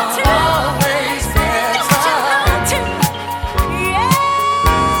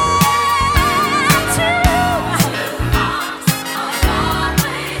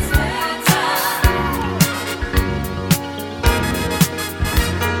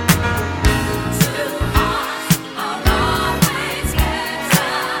are always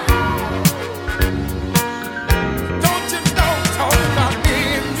better. Don't you know, talk about me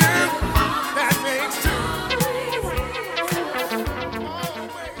and you, that makes two.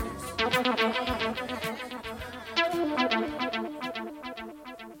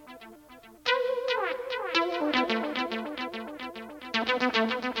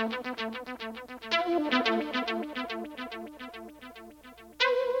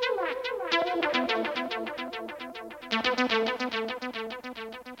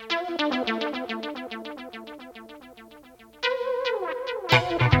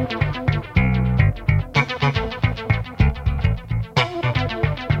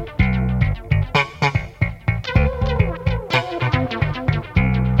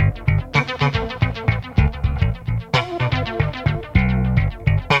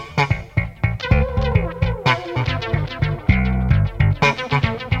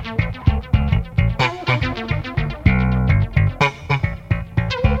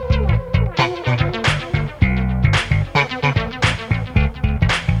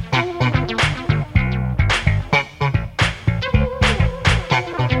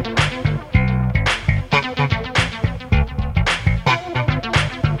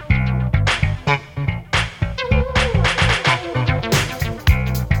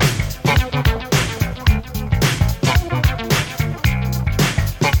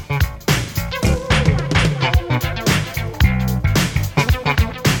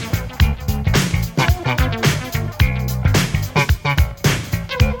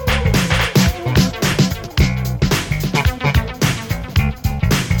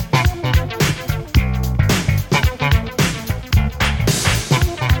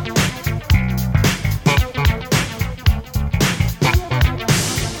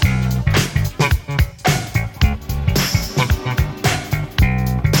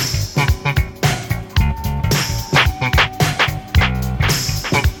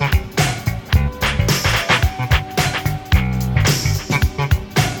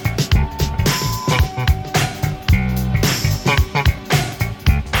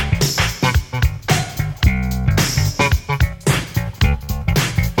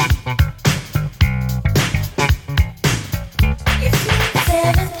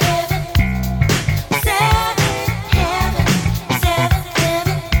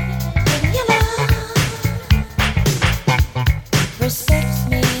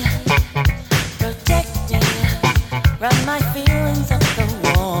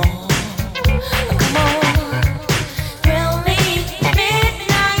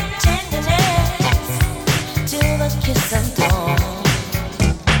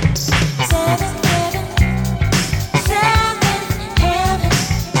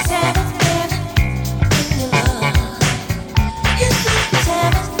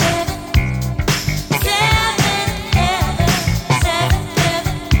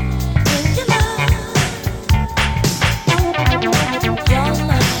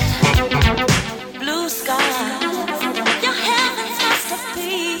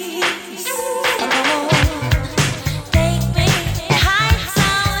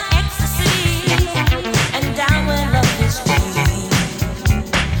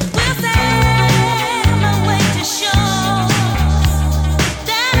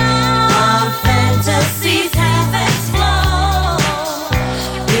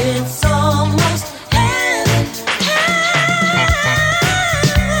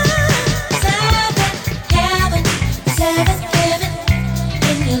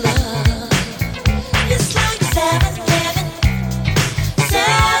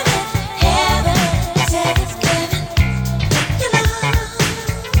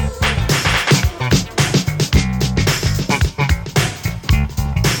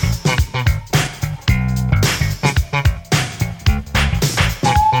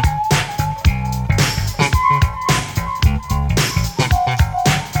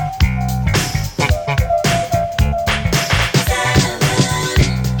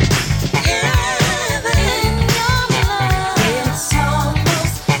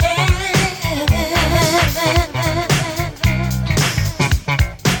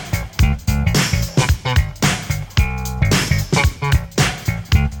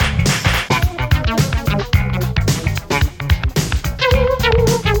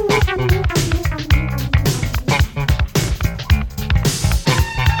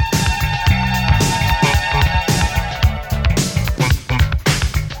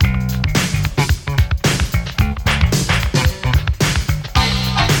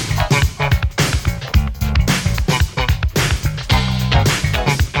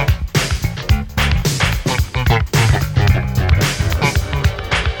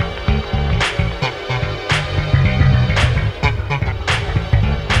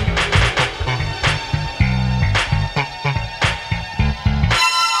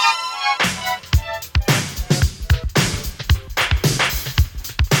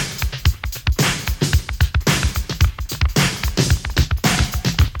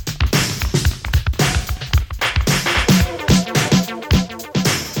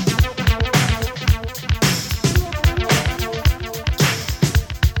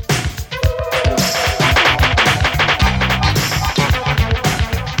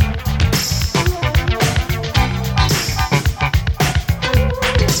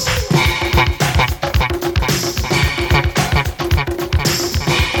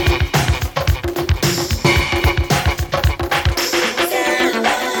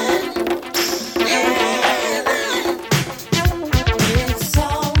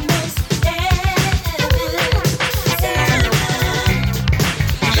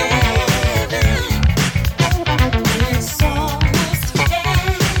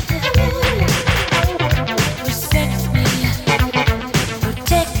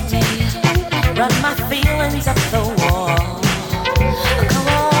 run my feelings up the wall. Come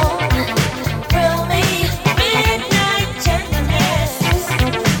on, thrill me, midnight tenderness,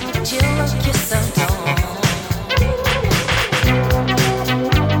 till a kiss of dawn.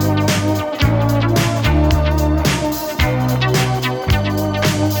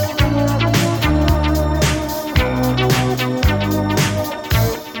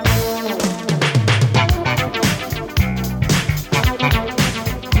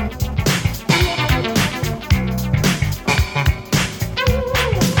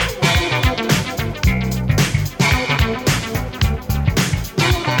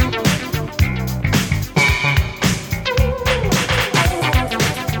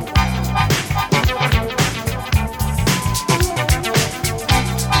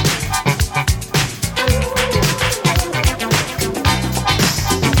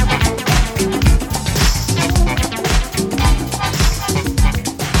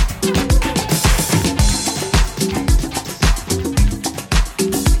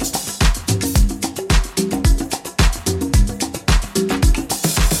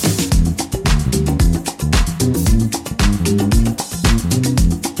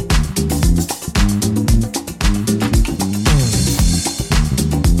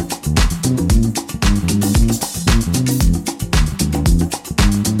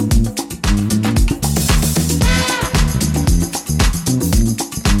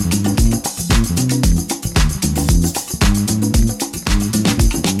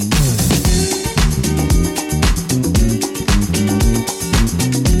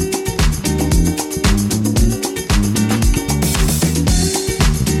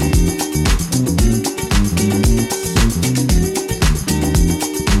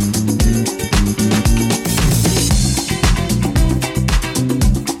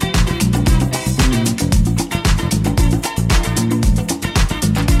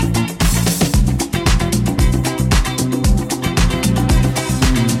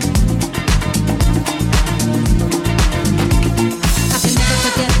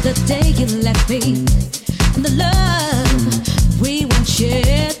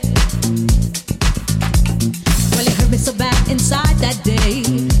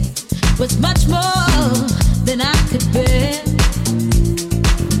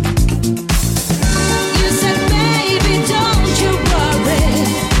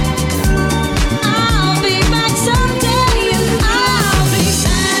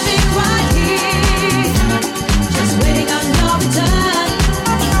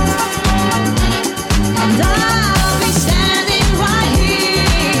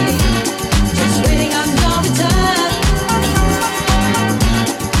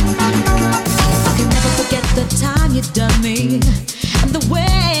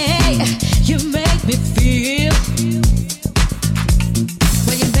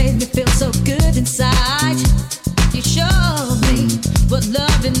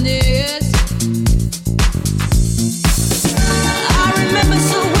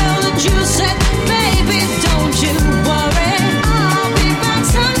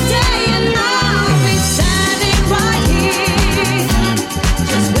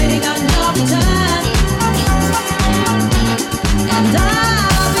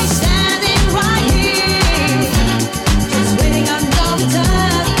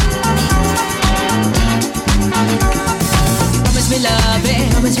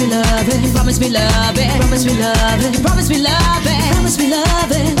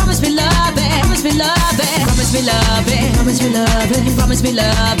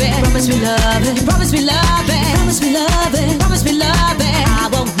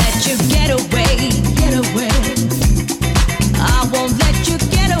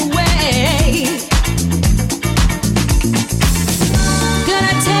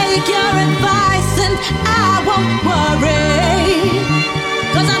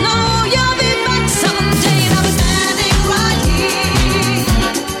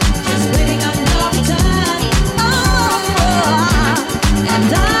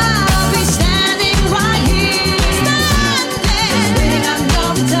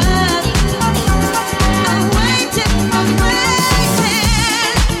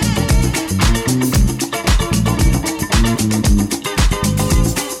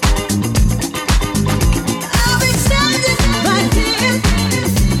 Right here.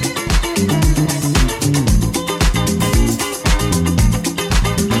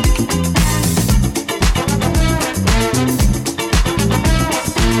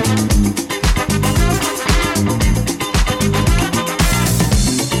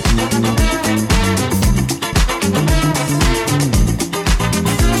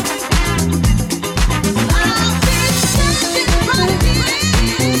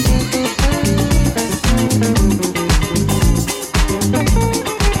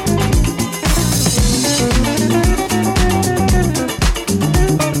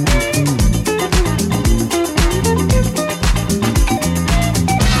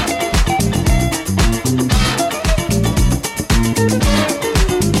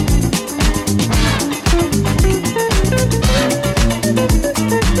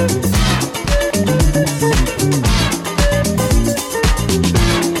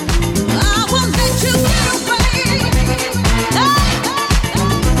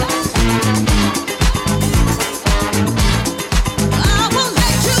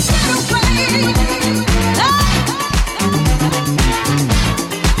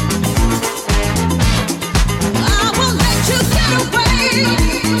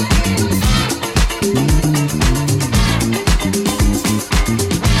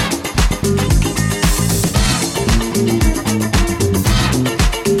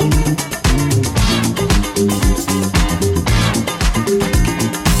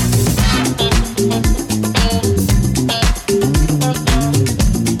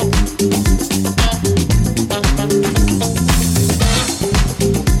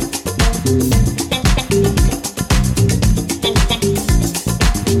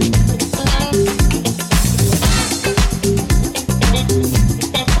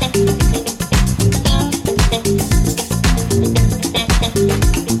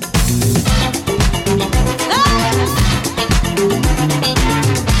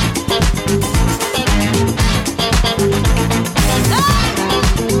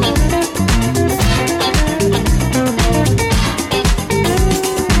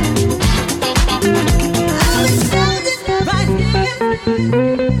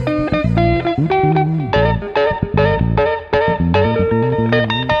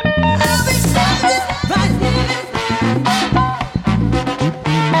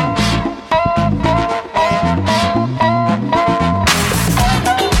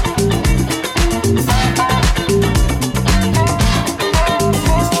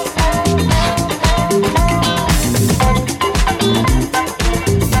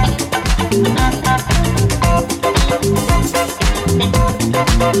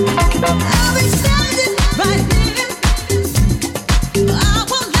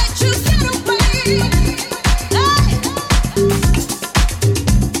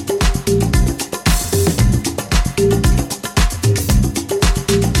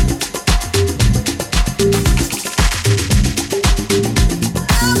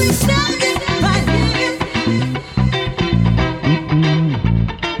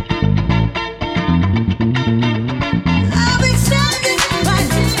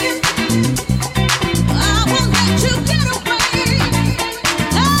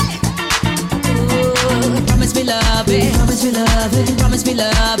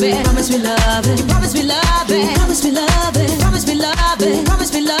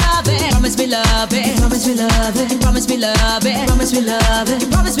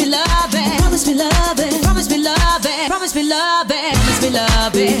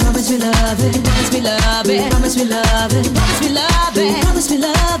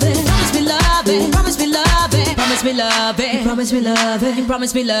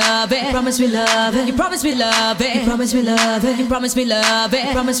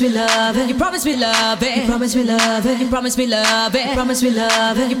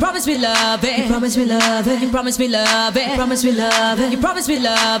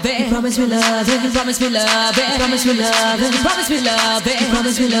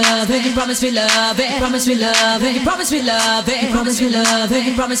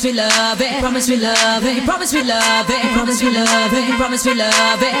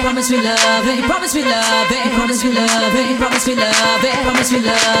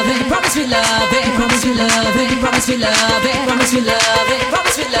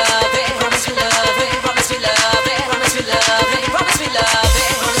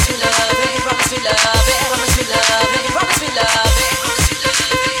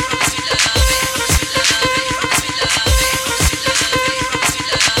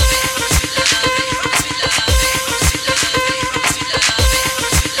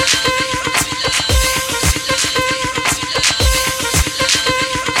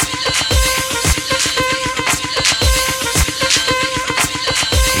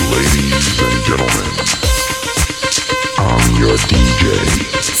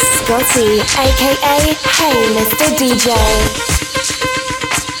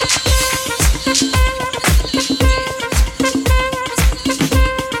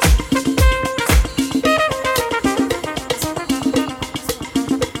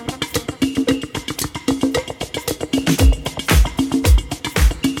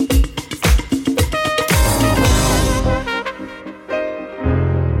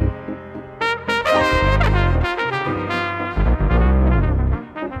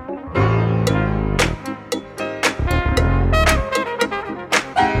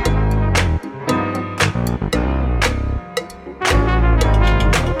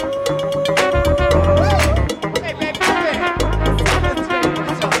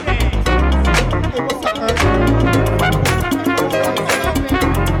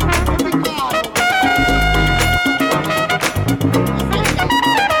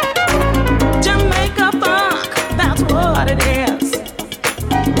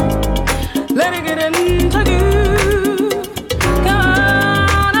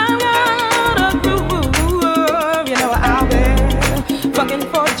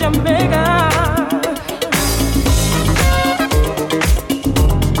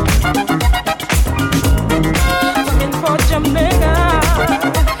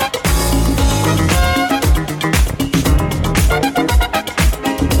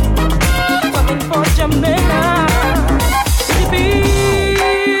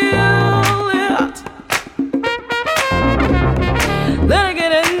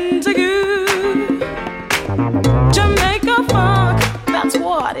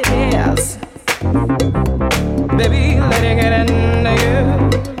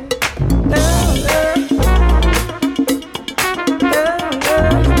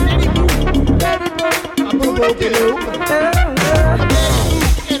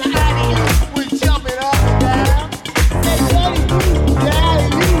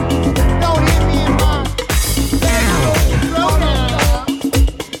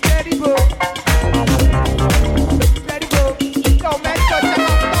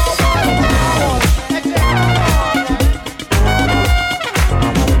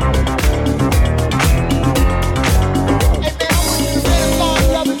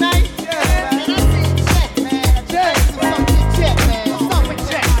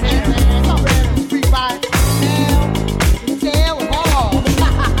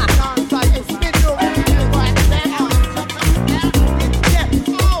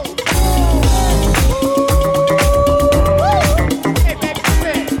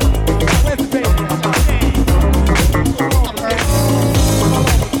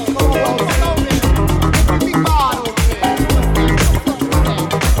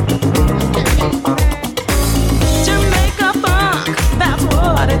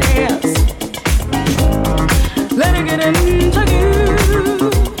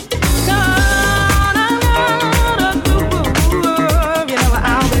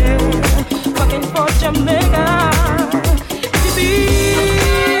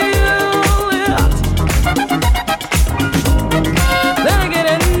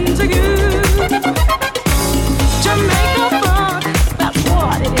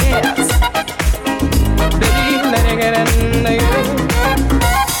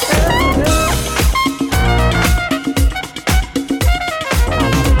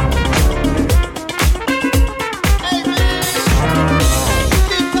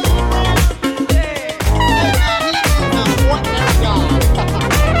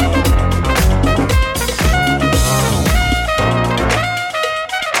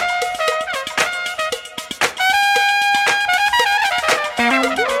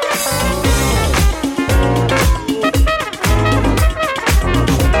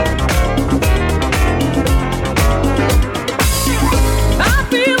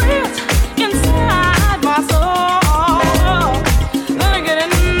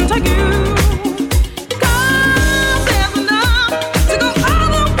 into you. 'Cause there's enough to go all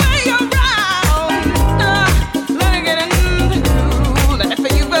the way around. Let it get into you. Let it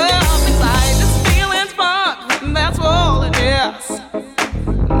fever up inside. This feeling's fun. That's all it is.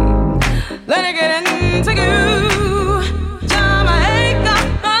 Let it get into you. Jamaica,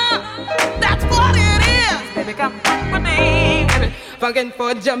 that's what it is. Baby, come fuck with me. Baby, funkin'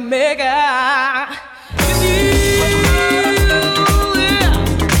 for Jamaica.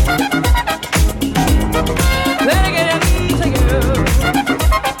 Let it get into you.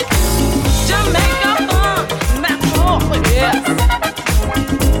 Jamaica funk, that's all it is.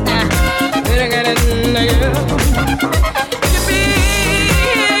 Let it get into you. If you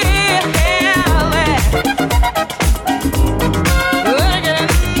feel it, let it get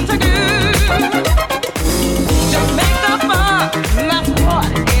into you. Jamaica funk, that's what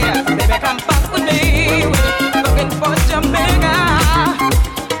it is. Baby, come fuck with me. We're looking for Jamaica.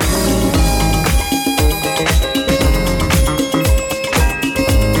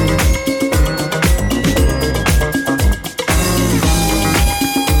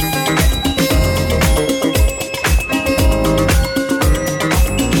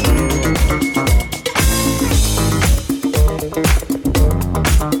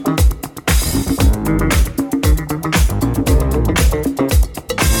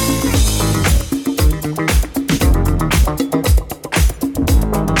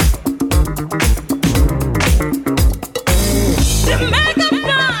 Jamaica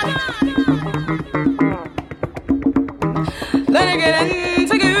fun. Let it get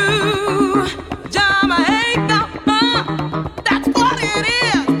into you. Jamaica fun. That's what it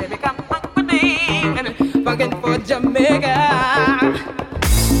is. Baby, come funk with me. Baby, funkin' for Jamaica.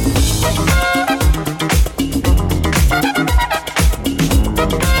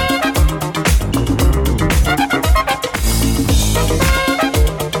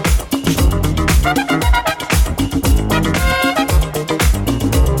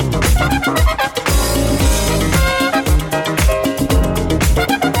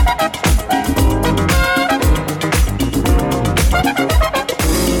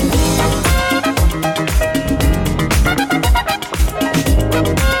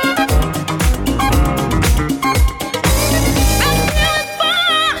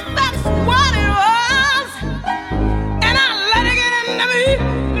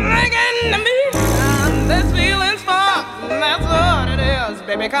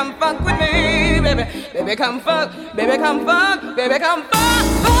 Baby, come fuck with me, baby. Baby, come fuck. Baby, come fuck. Baby, come fuck.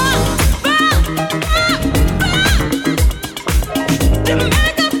 Fuck, fuck, fuck, fuck.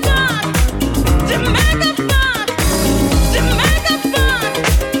 Jamaica fun. Jamaica fun. Jamaica fun.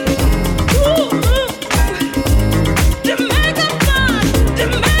 Ooh, ooh. Jamaica fun.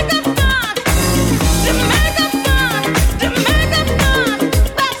 Jamaica fun. Jamaica fun. Jamaica fun.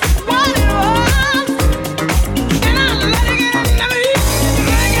 That's what it was. And I let it get into me.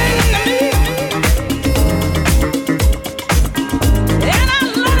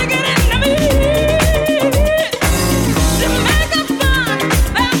 Jamaica fun.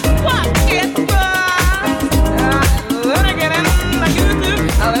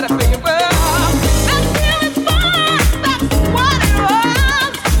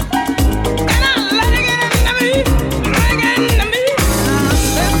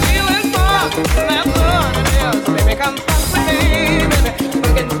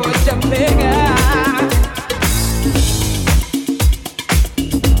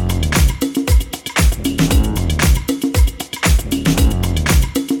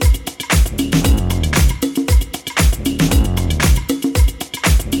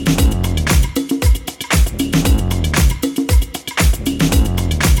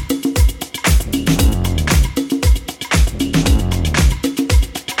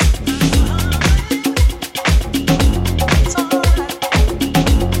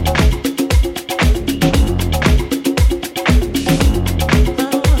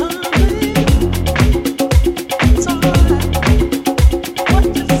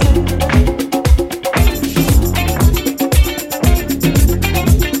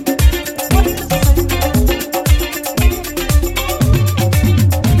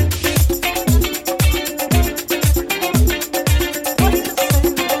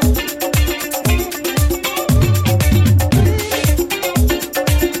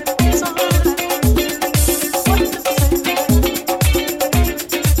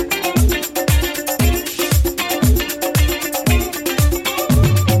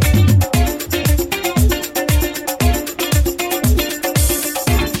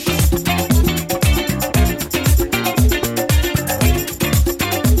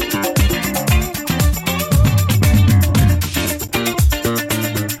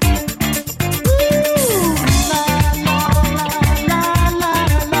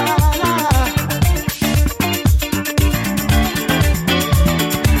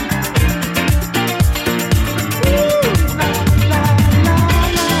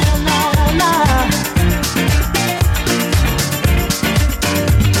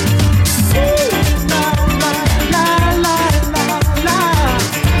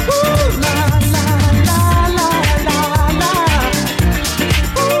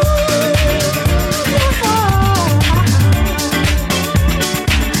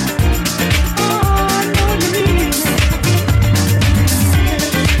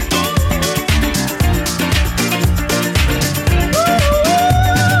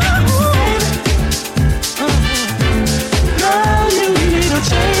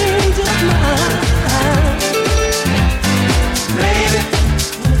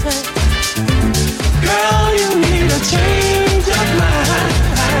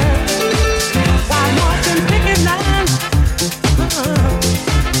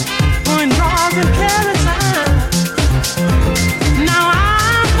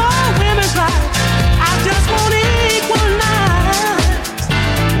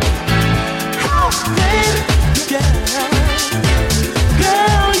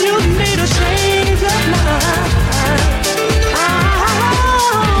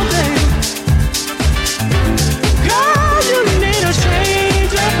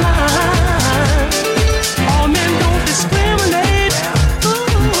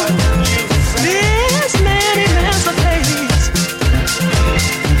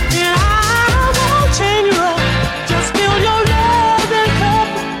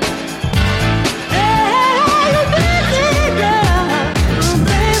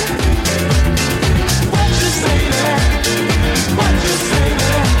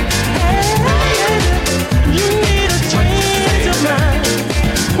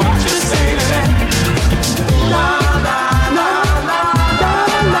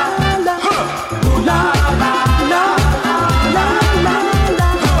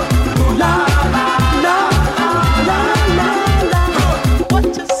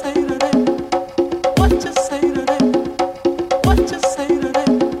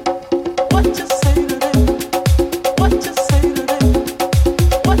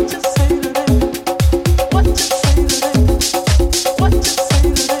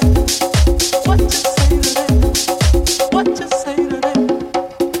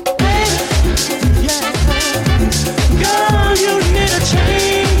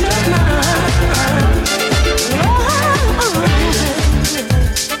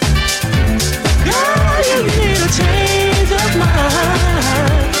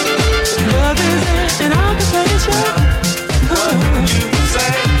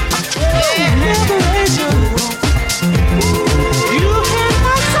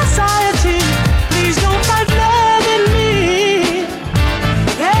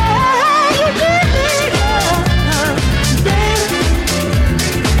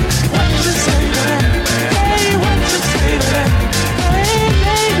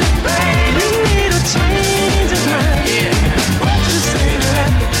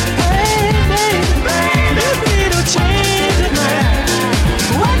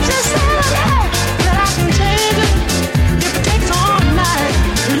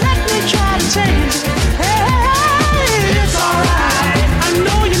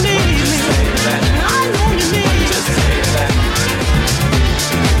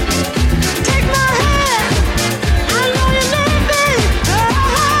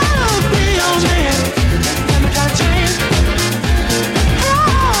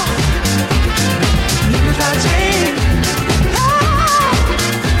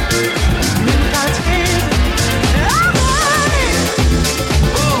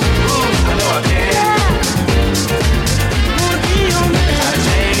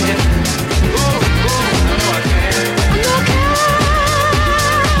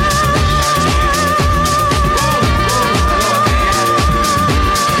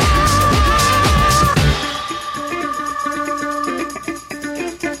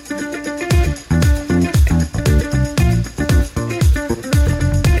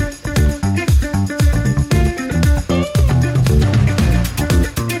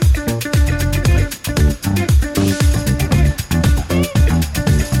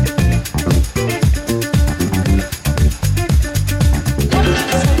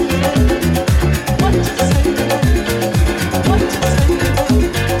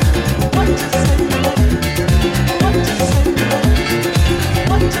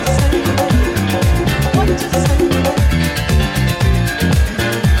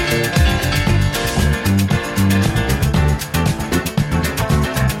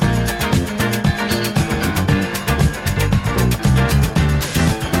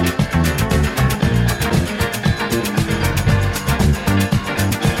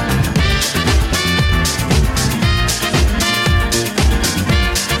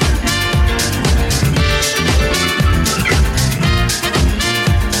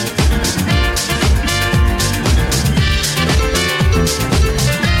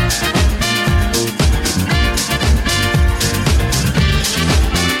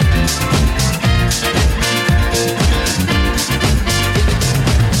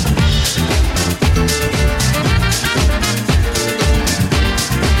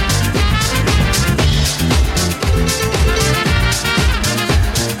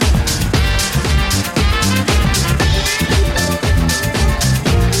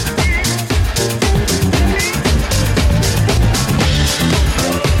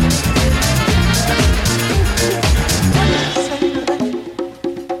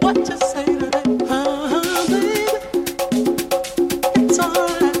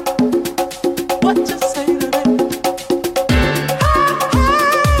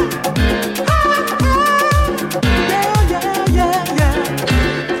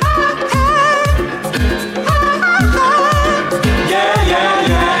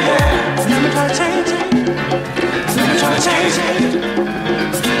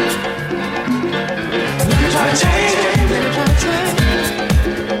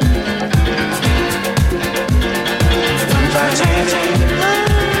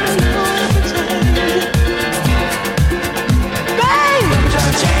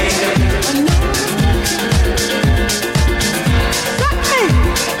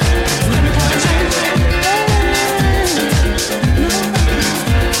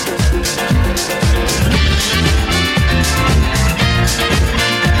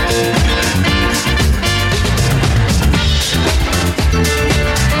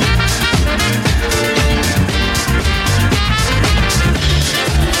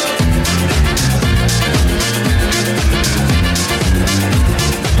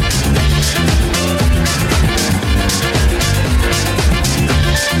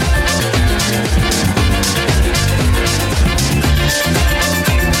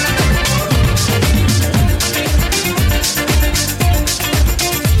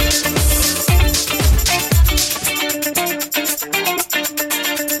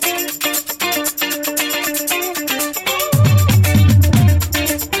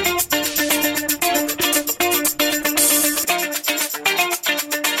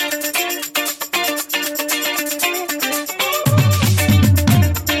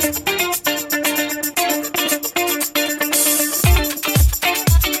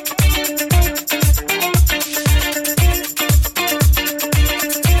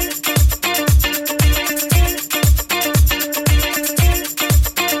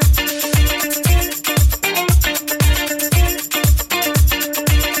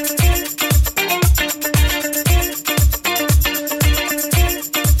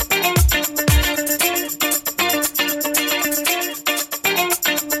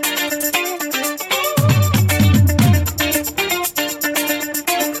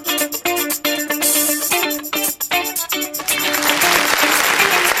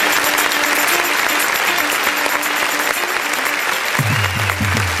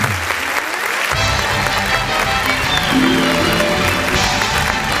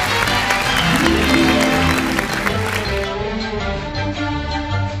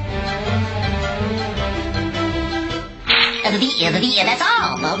 That's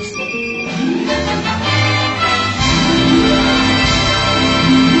all, folks.